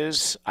Brees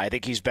is. I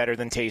think he's better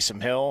than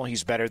Taysom Hill.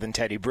 He's better than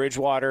Teddy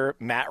Bridgewater.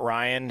 Matt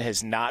Ryan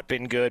has not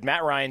been good.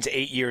 Matt Ryan's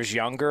 8 years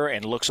younger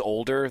and looks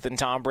older than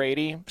Tom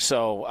Brady.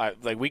 So,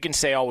 we can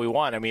say all we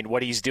want. I mean,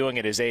 what he's doing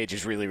at his age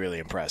is really, really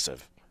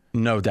impressive.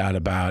 No doubt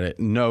about it.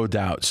 No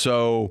doubt.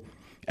 So,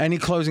 any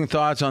closing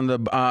thoughts on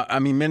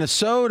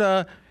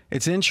Minnesota,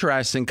 it's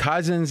interesting.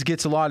 Cousins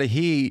gets a lot of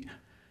heat.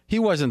 He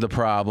wasn't the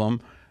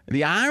problem.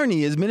 The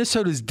irony is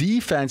Minnesota's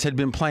defense had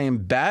been playing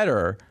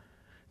better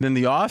than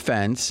the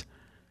offense,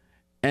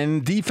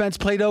 and defense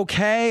played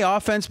okay.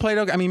 Offense played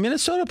okay. I mean,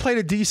 Minnesota played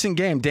a decent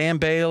game. Dan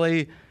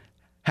Bailey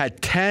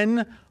had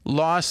 10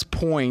 lost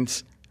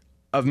points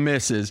of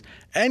misses,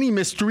 and he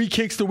missed 3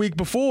 kicks the week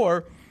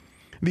before.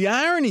 The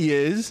irony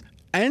is,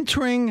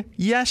 entering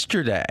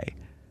yesterday,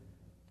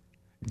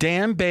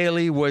 Dan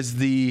Bailey was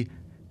the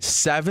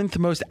 7th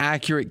most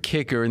accurate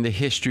kicker in the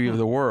history of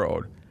the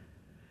world.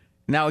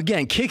 Now,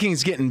 again,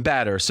 kicking's getting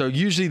better. So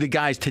usually the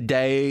guys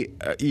today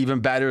are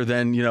even better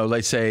than,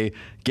 let's say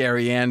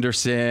Gary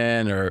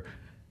Anderson or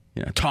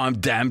Tom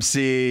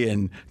Dempsey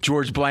and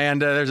George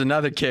Blanda. There's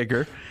another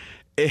kicker.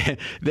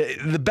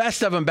 The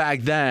best of them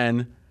back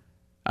then,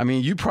 I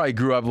mean, you probably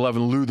grew up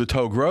loving Lou the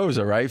Toe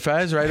Groza, right,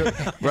 Fez? Right?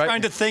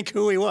 Trying to think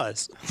who he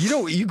was.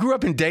 You grew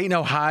up in Dayton,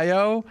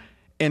 Ohio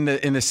in the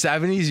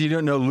 70s. You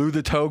don't know Lou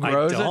the Toe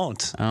Groza? I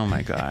don't. Oh,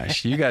 my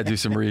gosh. You got to do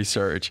some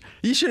research.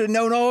 You should have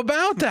known all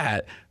about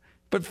that.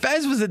 But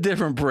Fez was a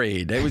different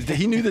breed.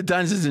 He knew the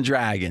Dungeons and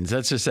Dragons.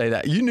 Let's just say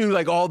that. You knew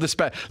all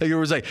the it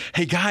was like,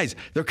 hey guys,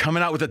 they're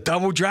coming out with a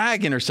double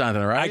dragon or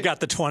something, right? I got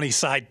the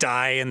 20-side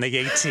die and the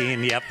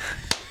 18. Yep.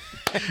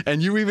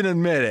 And you even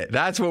admit it.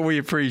 That's what we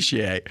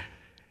appreciate.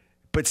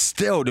 But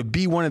still, to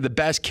be one of the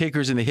best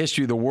kickers in the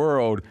history of the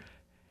world,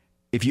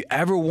 if you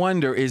ever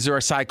wonder, is there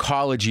a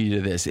psychology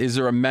to this? Is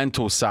there a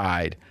mental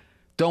side?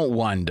 Don't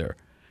wonder.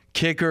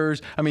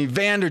 Kickers,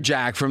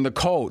 Vanderjagt from the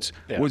Colts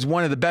was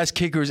one of the best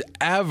kickers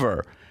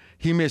ever.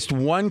 He missed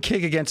 1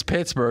 kick against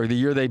Pittsburgh the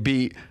year they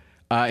beat,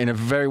 in a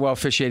very well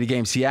officiated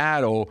game,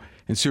 Seattle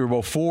in Super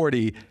Bowl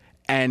 40,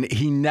 and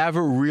he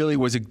never really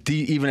was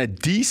even a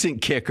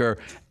decent kicker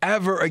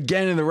ever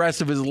again in the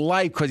rest of his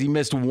life because he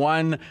missed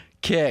 1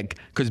 kick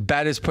because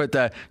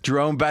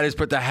Jerome Bettis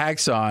put the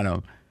hex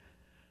on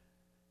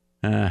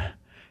him.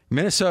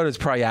 Minnesota's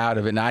probably out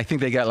of it, and I think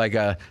they got like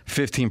a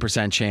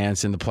 15%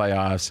 chance in the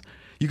playoffs.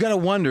 You got to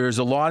wonder, there's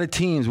a lot of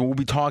teams, we'll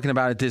be talking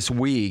about it this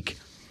week,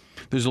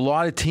 there's a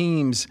lot of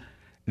teams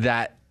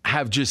that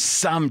have just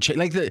some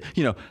chance,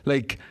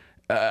 like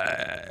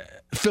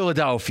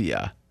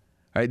Philadelphia,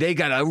 right? They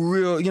got a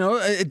real,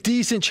 a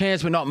decent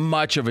chance, but not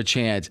much of a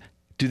chance.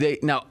 Do they?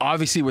 Now,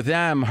 obviously with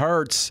them,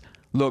 Hurts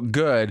look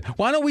good.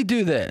 Why don't we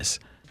do this?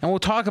 And we'll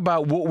talk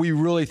about what we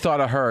really thought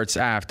of Hurts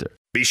after.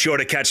 Be sure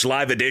to catch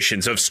live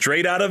editions of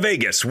Straight Outta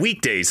Vegas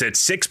weekdays at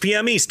 6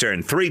 p.m.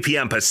 Eastern, 3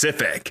 p.m.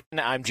 Pacific.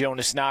 I'm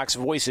Jonas Knox,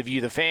 voice of You,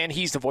 the fan.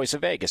 He's the voice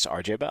of Vegas,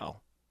 RJ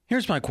Bell.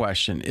 Here's my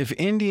question. If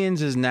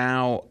Indians is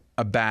now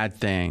a bad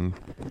thing,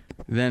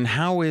 then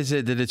how is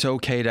it that it's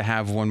okay to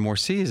have one more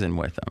season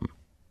with them?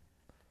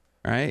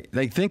 Right?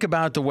 Like, think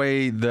about the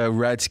way the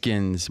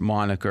Redskins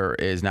moniker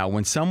is now.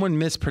 When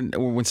someone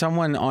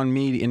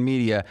in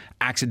media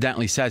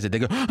accidentally says it, they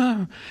go,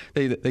 oh,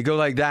 they go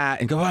like that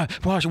and go, oh,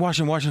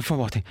 Washington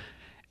football team.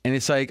 And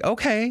it's like,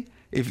 okay,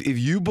 if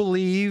you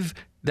believe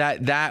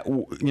that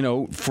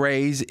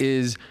phrase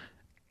is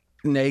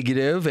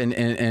negative and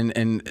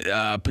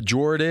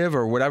pejorative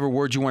or whatever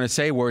word you want to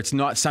say, where it's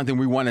not something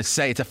we want to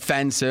say, it's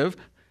offensive,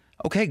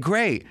 okay,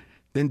 great.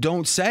 Then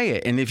don't say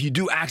it. And if you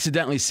do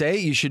accidentally say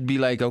it, you should be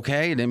like,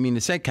 okay, I didn't mean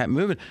to say it, kept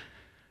moving.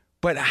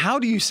 But how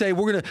do you say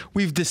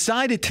we've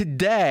decided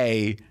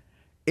today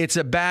it's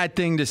a bad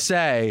thing to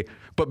say,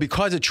 but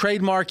because of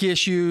trademark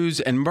issues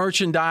and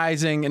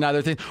merchandising and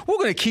other things, we're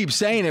going to keep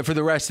saying it for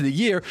the rest of the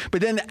year. But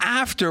then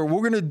after,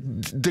 we're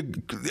going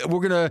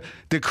to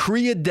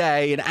decree a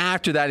day, and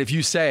after that, if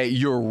you say it,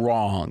 you're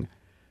wrong.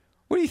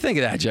 What do you think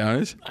of that,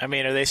 Jonas? I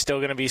mean, are they still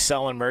going to be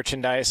selling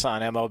merchandise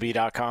on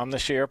MLB.com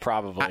this year?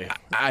 Probably.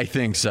 I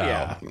think so.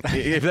 Yeah.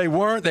 If they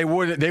weren't, they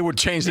would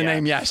change the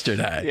name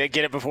yesterday. Yeah,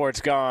 get it before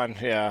it's gone.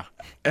 Yeah.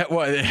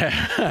 Well,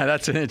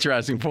 that's an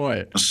interesting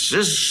point.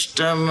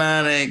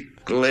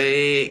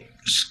 Systematically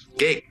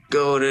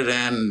scapegoated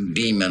and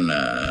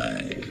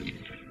demonized.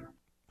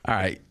 All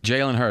right,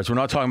 Jalen Hurts. We're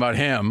not talking about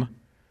him.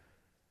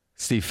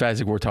 Steve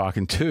Fezzik, we're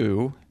talking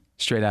to,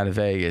 straight out of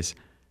Vegas.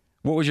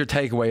 What was your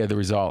takeaway of the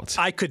results?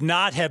 I could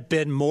not have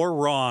been more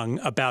wrong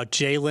about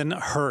Jalen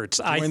Hurts.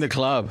 Join the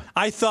club.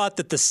 I thought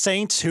that the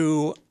Saints,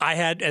 who I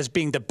had as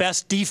being the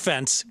best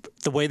defense,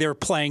 the way they were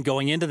playing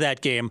going into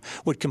that game,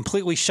 would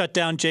completely shut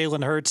down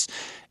Jalen Hurts.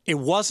 It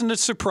wasn't a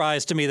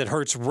surprise to me that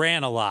Hurts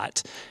ran a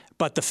lot.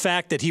 But the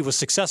fact that he was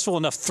successful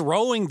enough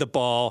throwing the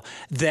ball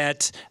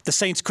that the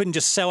Saints couldn't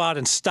just sell out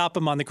and stop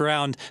him on the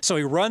ground. So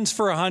he runs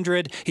for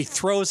 100. He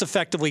throws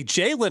effectively.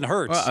 Jalen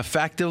Hurts. Well,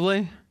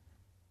 effectively?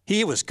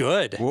 He was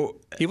good. Well,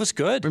 he was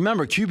good.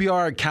 Remember,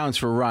 QBR counts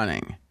for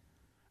running,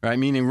 right?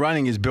 Meaning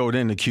running is built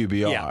into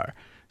QBR. Yeah.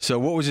 So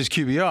what was his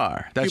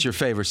QBR? That's your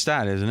favorite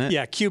stat, isn't it?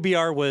 Yeah,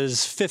 QBR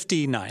was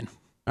 59.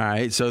 All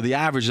right, so the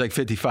average is like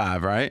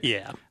 55, right?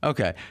 Yeah.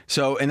 Okay,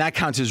 so and that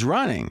counts as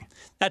running.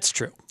 That's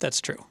true.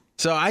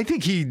 So I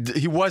think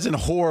he wasn't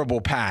horrible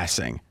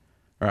passing,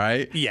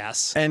 right?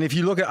 Yes. And if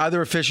you look at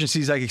other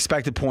efficiencies like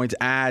expected points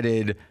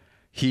added,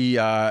 he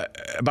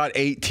about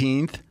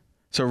 18th.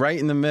 So right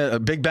in the middle,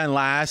 Big Ben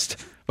last,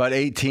 about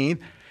 18th.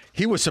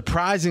 He was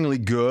surprisingly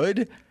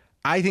good.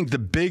 I think the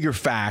bigger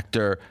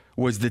factor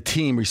was the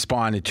team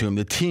responded to him.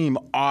 The team,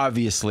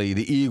 obviously,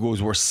 the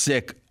Eagles were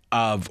sick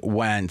of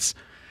Wentz,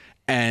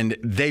 and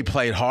they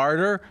played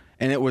harder.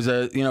 And it was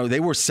they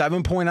were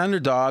 7-point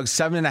underdogs,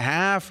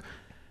 7.5.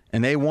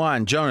 And they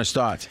won. Jonas,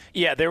 thoughts?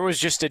 Yeah, there was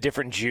just a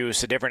different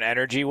juice, a different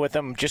energy with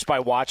them just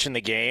by watching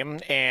the game.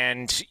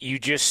 And you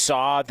just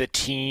saw the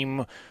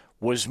team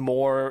was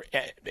more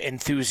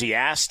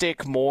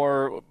enthusiastic,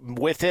 more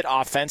with it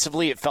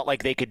offensively. It felt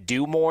like they could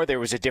do more. There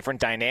was a different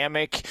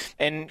dynamic.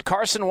 And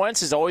Carson Wentz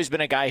has always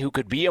been a guy who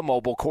could be a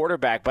mobile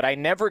quarterback, but I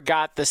never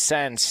got the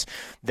sense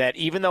that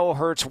even though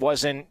Hurts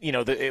wasn't,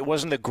 it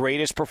wasn't the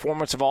greatest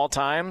performance of all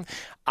time,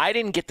 I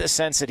didn't get the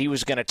sense that he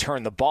was going to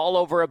turn the ball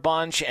over a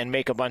bunch and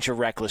make a bunch of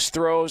reckless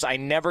throws. I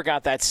never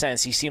got that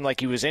sense. He seemed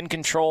like he was in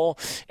control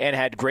and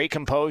had great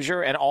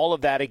composure, and all of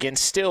that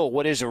against still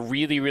what is a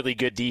really, really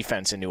good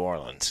defense in New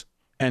Orleans.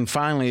 And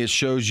finally, it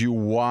shows you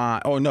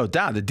why. Oh, no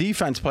doubt. The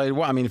defense played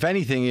well. I mean, if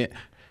anything,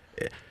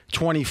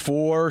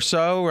 24 or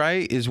so,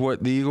 right, is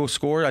what the Eagles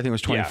scored. I think it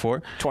was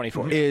 24. Yeah,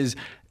 24. Is,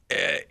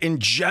 in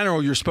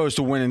general, you're supposed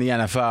to win in the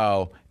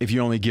NFL if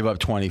you only give up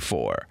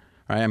 24.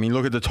 Right? I mean,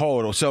 look at the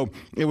total. So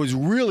it was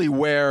really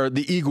where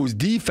the Eagles'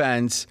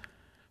 defense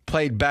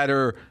played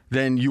better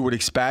than you would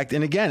expect.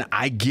 And again,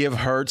 I give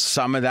Hurts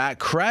some of that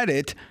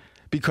credit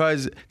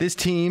because this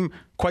team,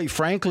 quite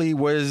frankly,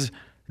 was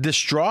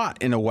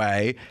distraught in a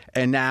way,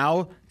 and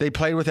now they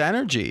played with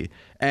energy.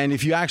 And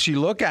if you actually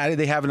look at it,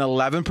 they have an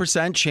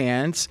 11%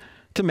 chance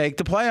to make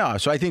the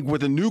playoffs. So I think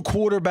with a new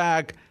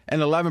quarterback,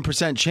 an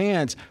 11%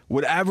 chance,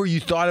 whatever you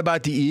thought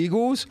about the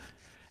Eagles,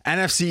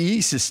 NFC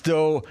East is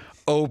still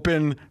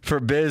open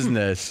for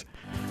business.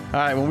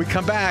 All right, when we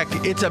come back,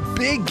 it's a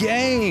big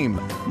game.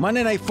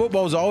 Monday Night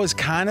Football is always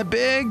kind of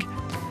big,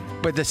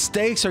 but the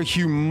stakes are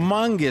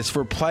humongous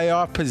for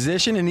playoff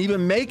position and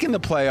even making the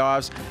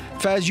playoffs.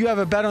 Fez, you have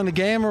a bet on the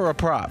game or a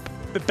prop?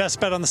 The best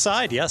bet on the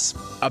side, yes.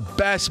 A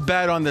best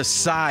bet on the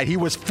side. He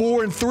was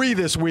 4-3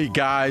 this week,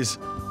 guys.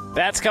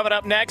 That's coming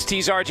up next.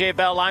 He's RJ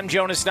Bell. I'm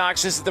Jonas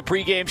Knox. This is the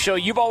pregame show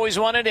you've always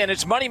wanted, and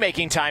it's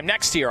money-making time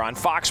next year on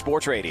Fox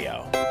Sports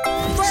Radio.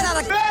 Straight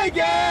out of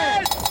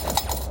Vegas!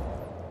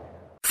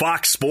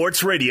 Fox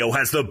Sports Radio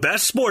has the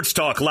best sports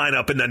talk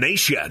lineup in the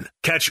nation.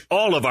 Catch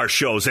all of our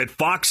shows at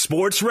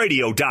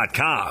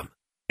foxsportsradio.com.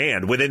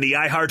 And within the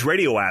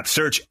iHeartRadio app,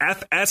 search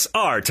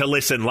FSR to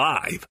listen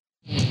live.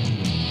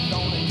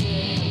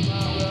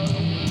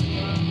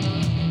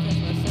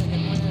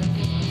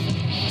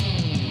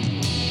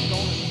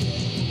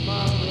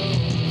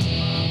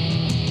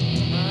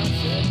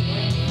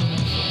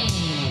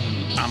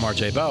 I'm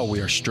RJ Bell.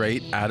 We are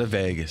straight out of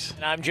Vegas.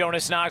 And I'm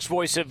Jonas Knox,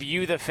 voice of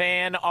You, the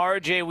Fan.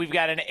 RJ, we've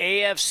got an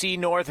AFC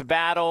North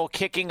battle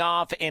kicking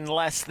off in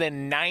less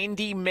than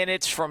 90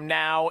 minutes from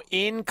now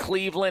in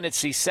Cleveland.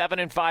 It's the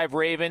 7-5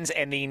 Ravens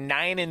and the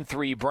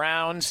 9-3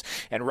 Browns.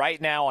 And right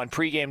now on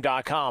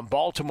pregame.com,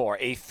 Baltimore,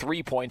 a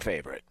 3-point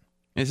favorite.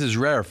 This is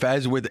rare.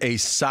 Fez with a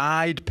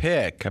side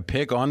pick, a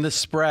pick on the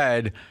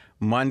spread,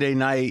 Monday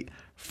Night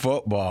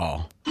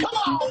Football. Come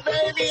on,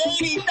 baby,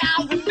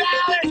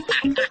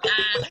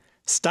 $80,000.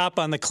 Stop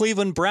on the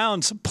Cleveland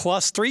Browns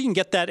 +3. You can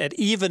get that at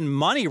even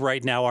money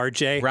right now,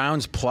 RJ.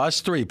 Browns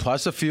 +3,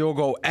 plus a field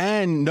goal,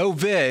 and no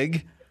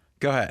vig.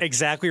 Go ahead.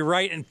 Exactly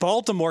right. And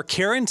Baltimore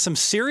carrying some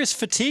serious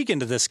fatigue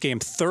into this game.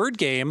 Third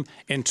game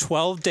in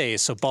 12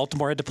 days. So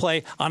Baltimore had to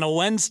play on a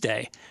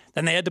Wednesday.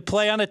 Then they had to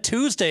play on a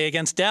Tuesday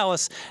against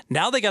Dallas.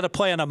 Now they got to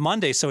play on a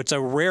Monday. So it's a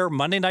rare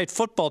Monday Night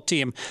Football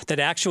team that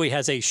actually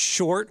has a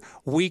short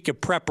week of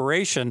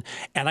preparation.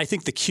 And I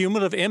think the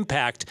cumulative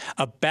impact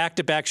of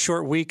back-to-back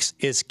short weeks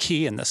is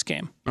key in this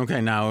game. Okay,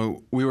 now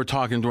we were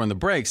talking during the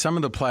break. Some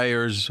of the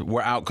players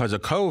were out because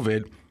of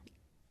COVID,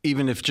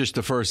 even if just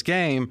the first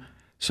game.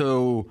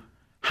 So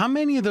how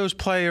many of those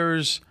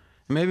players,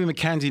 maybe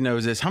Mackenzie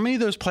knows this, how many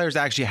of those players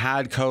actually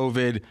had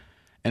COVID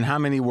and how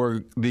many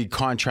were the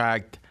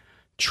contract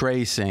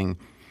tracing?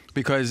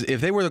 Because if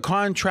they were the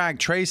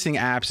contract tracing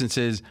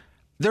absences,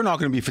 they're not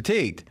going to be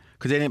fatigued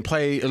because they didn't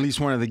play at least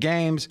one of the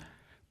games.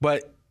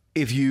 But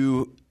if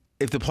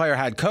the player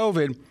had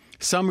COVID,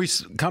 some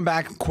come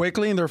back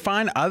quickly and they're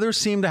fine. Others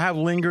seem to have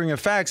lingering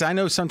effects. I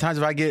know sometimes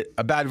if I get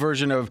a bad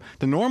version of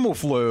the normal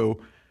flu,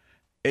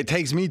 it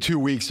takes me 2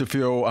 weeks to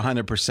feel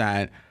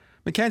 100%.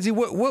 Mackenzie,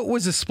 what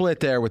was the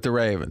split there with the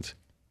Ravens?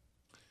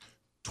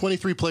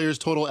 23 players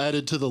total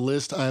added to the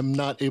list. I'm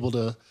not able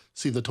to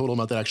see the total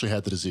amount that actually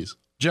had the disease.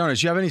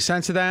 Jonas, you have any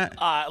sense of that?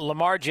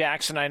 Lamar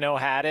Jackson, I know,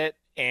 had it,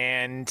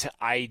 and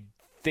I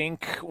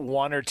think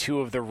one or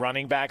two of the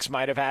running backs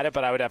might have had it,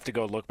 but I would have to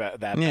go look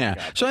at that.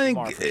 Yeah, so I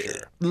think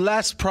sure.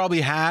 Less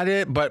probably had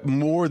it, but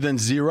more than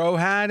zero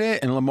had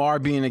it, and Lamar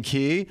being a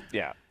key.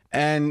 Yeah.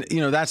 And,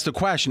 that's the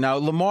question. Now,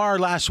 Lamar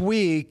last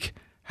week,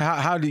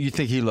 how do you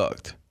think he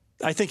looked?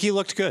 I think he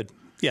looked good,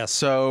 yes.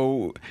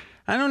 So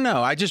I don't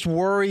know. I just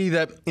worry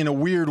that in a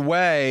weird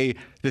way,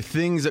 the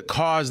things that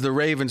caused the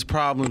Ravens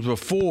problems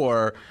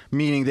before,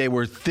 meaning they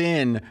were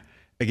thin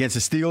against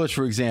the Steelers,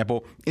 for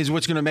example, is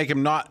what's going to make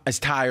them not as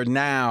tired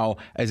now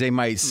as they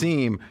might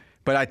seem.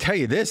 But I tell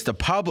you this, the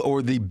public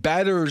or the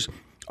bettors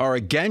are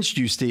against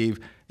you, Steve.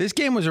 This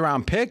game was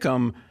around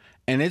Pick'em,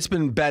 and it's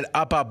been bet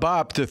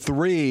up to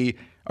 3.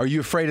 Are you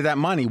afraid of that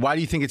money? Why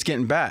do you think it's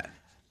getting bet?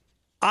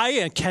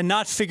 I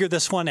cannot figure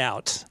this one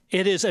out.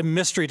 It is a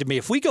mystery to me.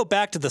 If we go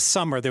back to the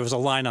summer, there was a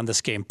line on this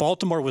game.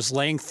 Baltimore was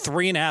laying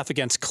 3.5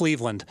 against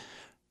Cleveland.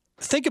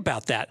 Think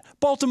about that.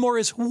 Baltimore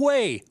is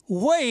way,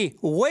 way,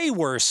 way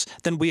worse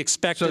than we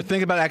expected. So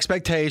think about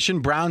expectation.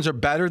 Browns are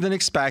better than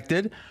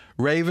expected.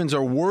 Ravens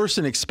are worse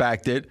than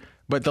expected.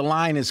 But the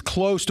line is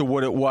close to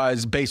what it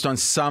was based on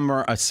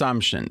summer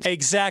assumptions.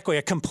 Exactly.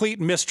 A complete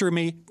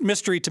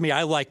mystery to me.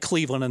 I like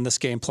Cleveland in this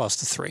game plus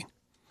the 3.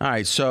 All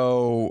right.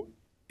 So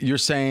you're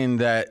saying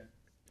that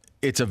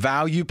it's a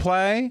value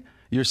play?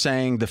 You're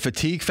saying the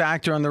fatigue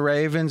factor on the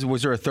Ravens.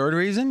 Was there a third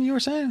reason you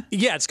were saying?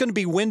 Yeah, it's going to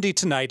be windy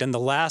tonight in the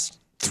last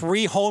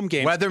 3 home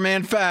games.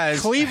 Weatherman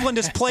Fez. Cleveland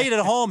has played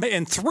at home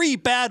in 3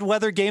 bad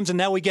weather games, and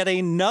now we get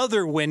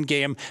another wind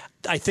game.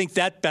 I think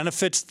that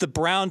benefits the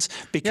Browns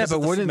because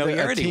of the familiarity. Yeah,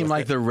 but wouldn't a team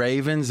like the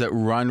Ravens that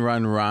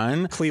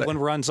run? Cleveland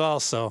runs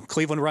also.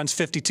 Cleveland runs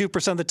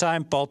 52% of the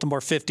time, Baltimore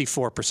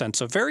 54%,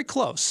 so very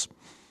close.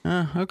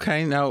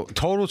 Okay. Now,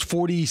 total's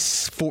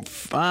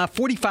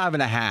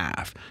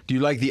 45.5. Do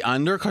you like the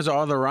under because of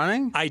all the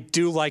running? I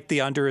do like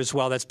the under as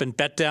well. That's been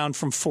bet down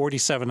from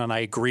 47, and I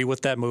agree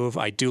with that move.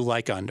 I do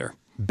like under.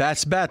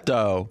 Best bet,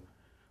 though,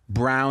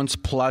 Browns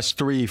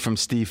 +3 from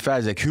Steve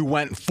Fezzik, who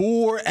went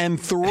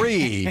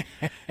 4-3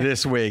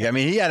 this week. I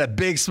mean, he had a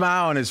big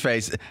smile on his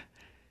face.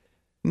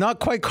 Not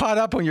quite caught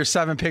up on your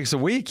 7 picks a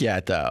week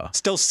yet, though.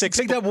 Still 6.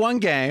 Picked up one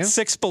game.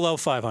 6 below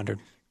 500.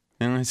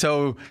 And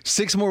so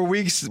 6 more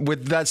weeks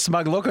with that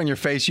smug look on your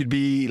face, you'd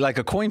be like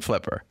a coin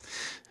flipper.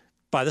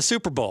 By the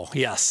Super Bowl,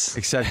 yes.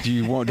 Except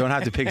you don't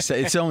have to pick.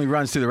 It only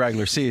runs through the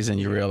regular season,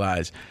 you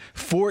realize.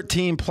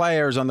 14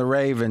 players on the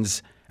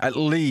Ravens at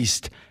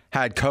least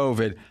had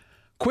COVID.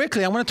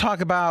 Quickly, I want to talk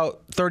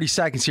about 30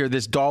 seconds here,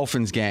 this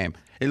Dolphins game.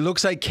 It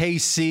looks like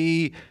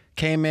KC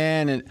came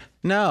in and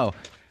no,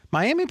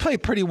 Miami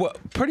played pretty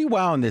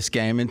well in this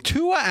game, and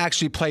Tua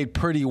actually played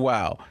pretty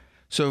well.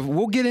 So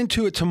we'll get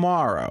into it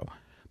tomorrow.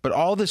 But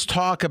all this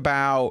talk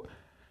about,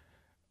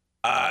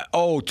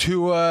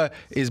 Tua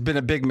has been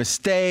a big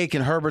mistake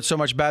and Herbert's so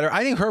much better.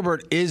 I think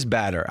Herbert is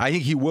better. I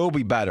think he will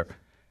be better.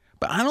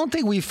 But I don't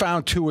think we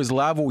found Tua's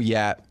level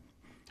yet.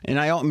 And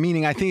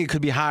I think it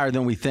could be higher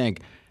than we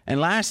think. And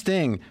last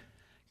thing,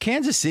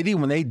 Kansas City,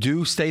 when they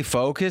do stay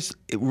focused,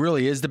 it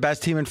really is the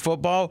best team in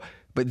football,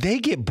 but they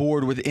get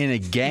bored within a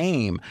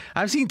game.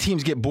 I've seen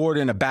teams get bored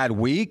in a bad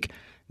week,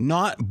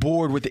 not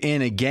bored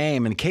within a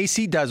game, and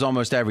KC does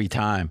almost every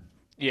time.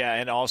 Yeah,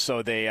 and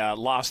also they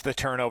lost the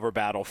turnover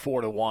battle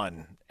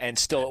 4-1. And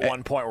still at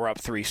one point we're up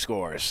 3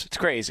 scores. It's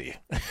crazy.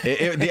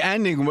 The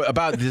ending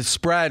about the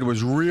spread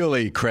was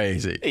really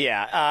crazy.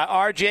 Yeah.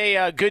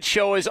 RJ, good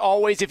show as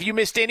always. If you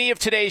missed any of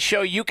today's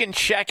show, you can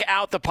check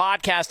out the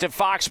podcast at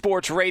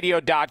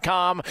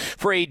foxsportsradio.com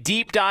for a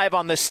deep dive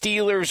on the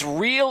Steelers'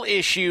 real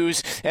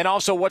issues and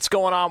also what's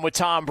going on with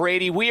Tom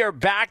Brady. We are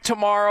back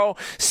tomorrow,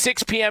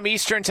 6 p.m.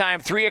 Eastern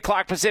Time, 3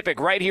 o'clock Pacific,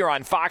 right here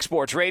on Fox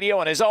Sports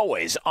Radio and as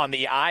always on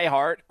the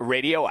iHeart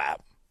Radio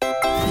app.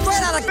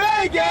 Straight out of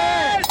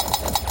Vegas!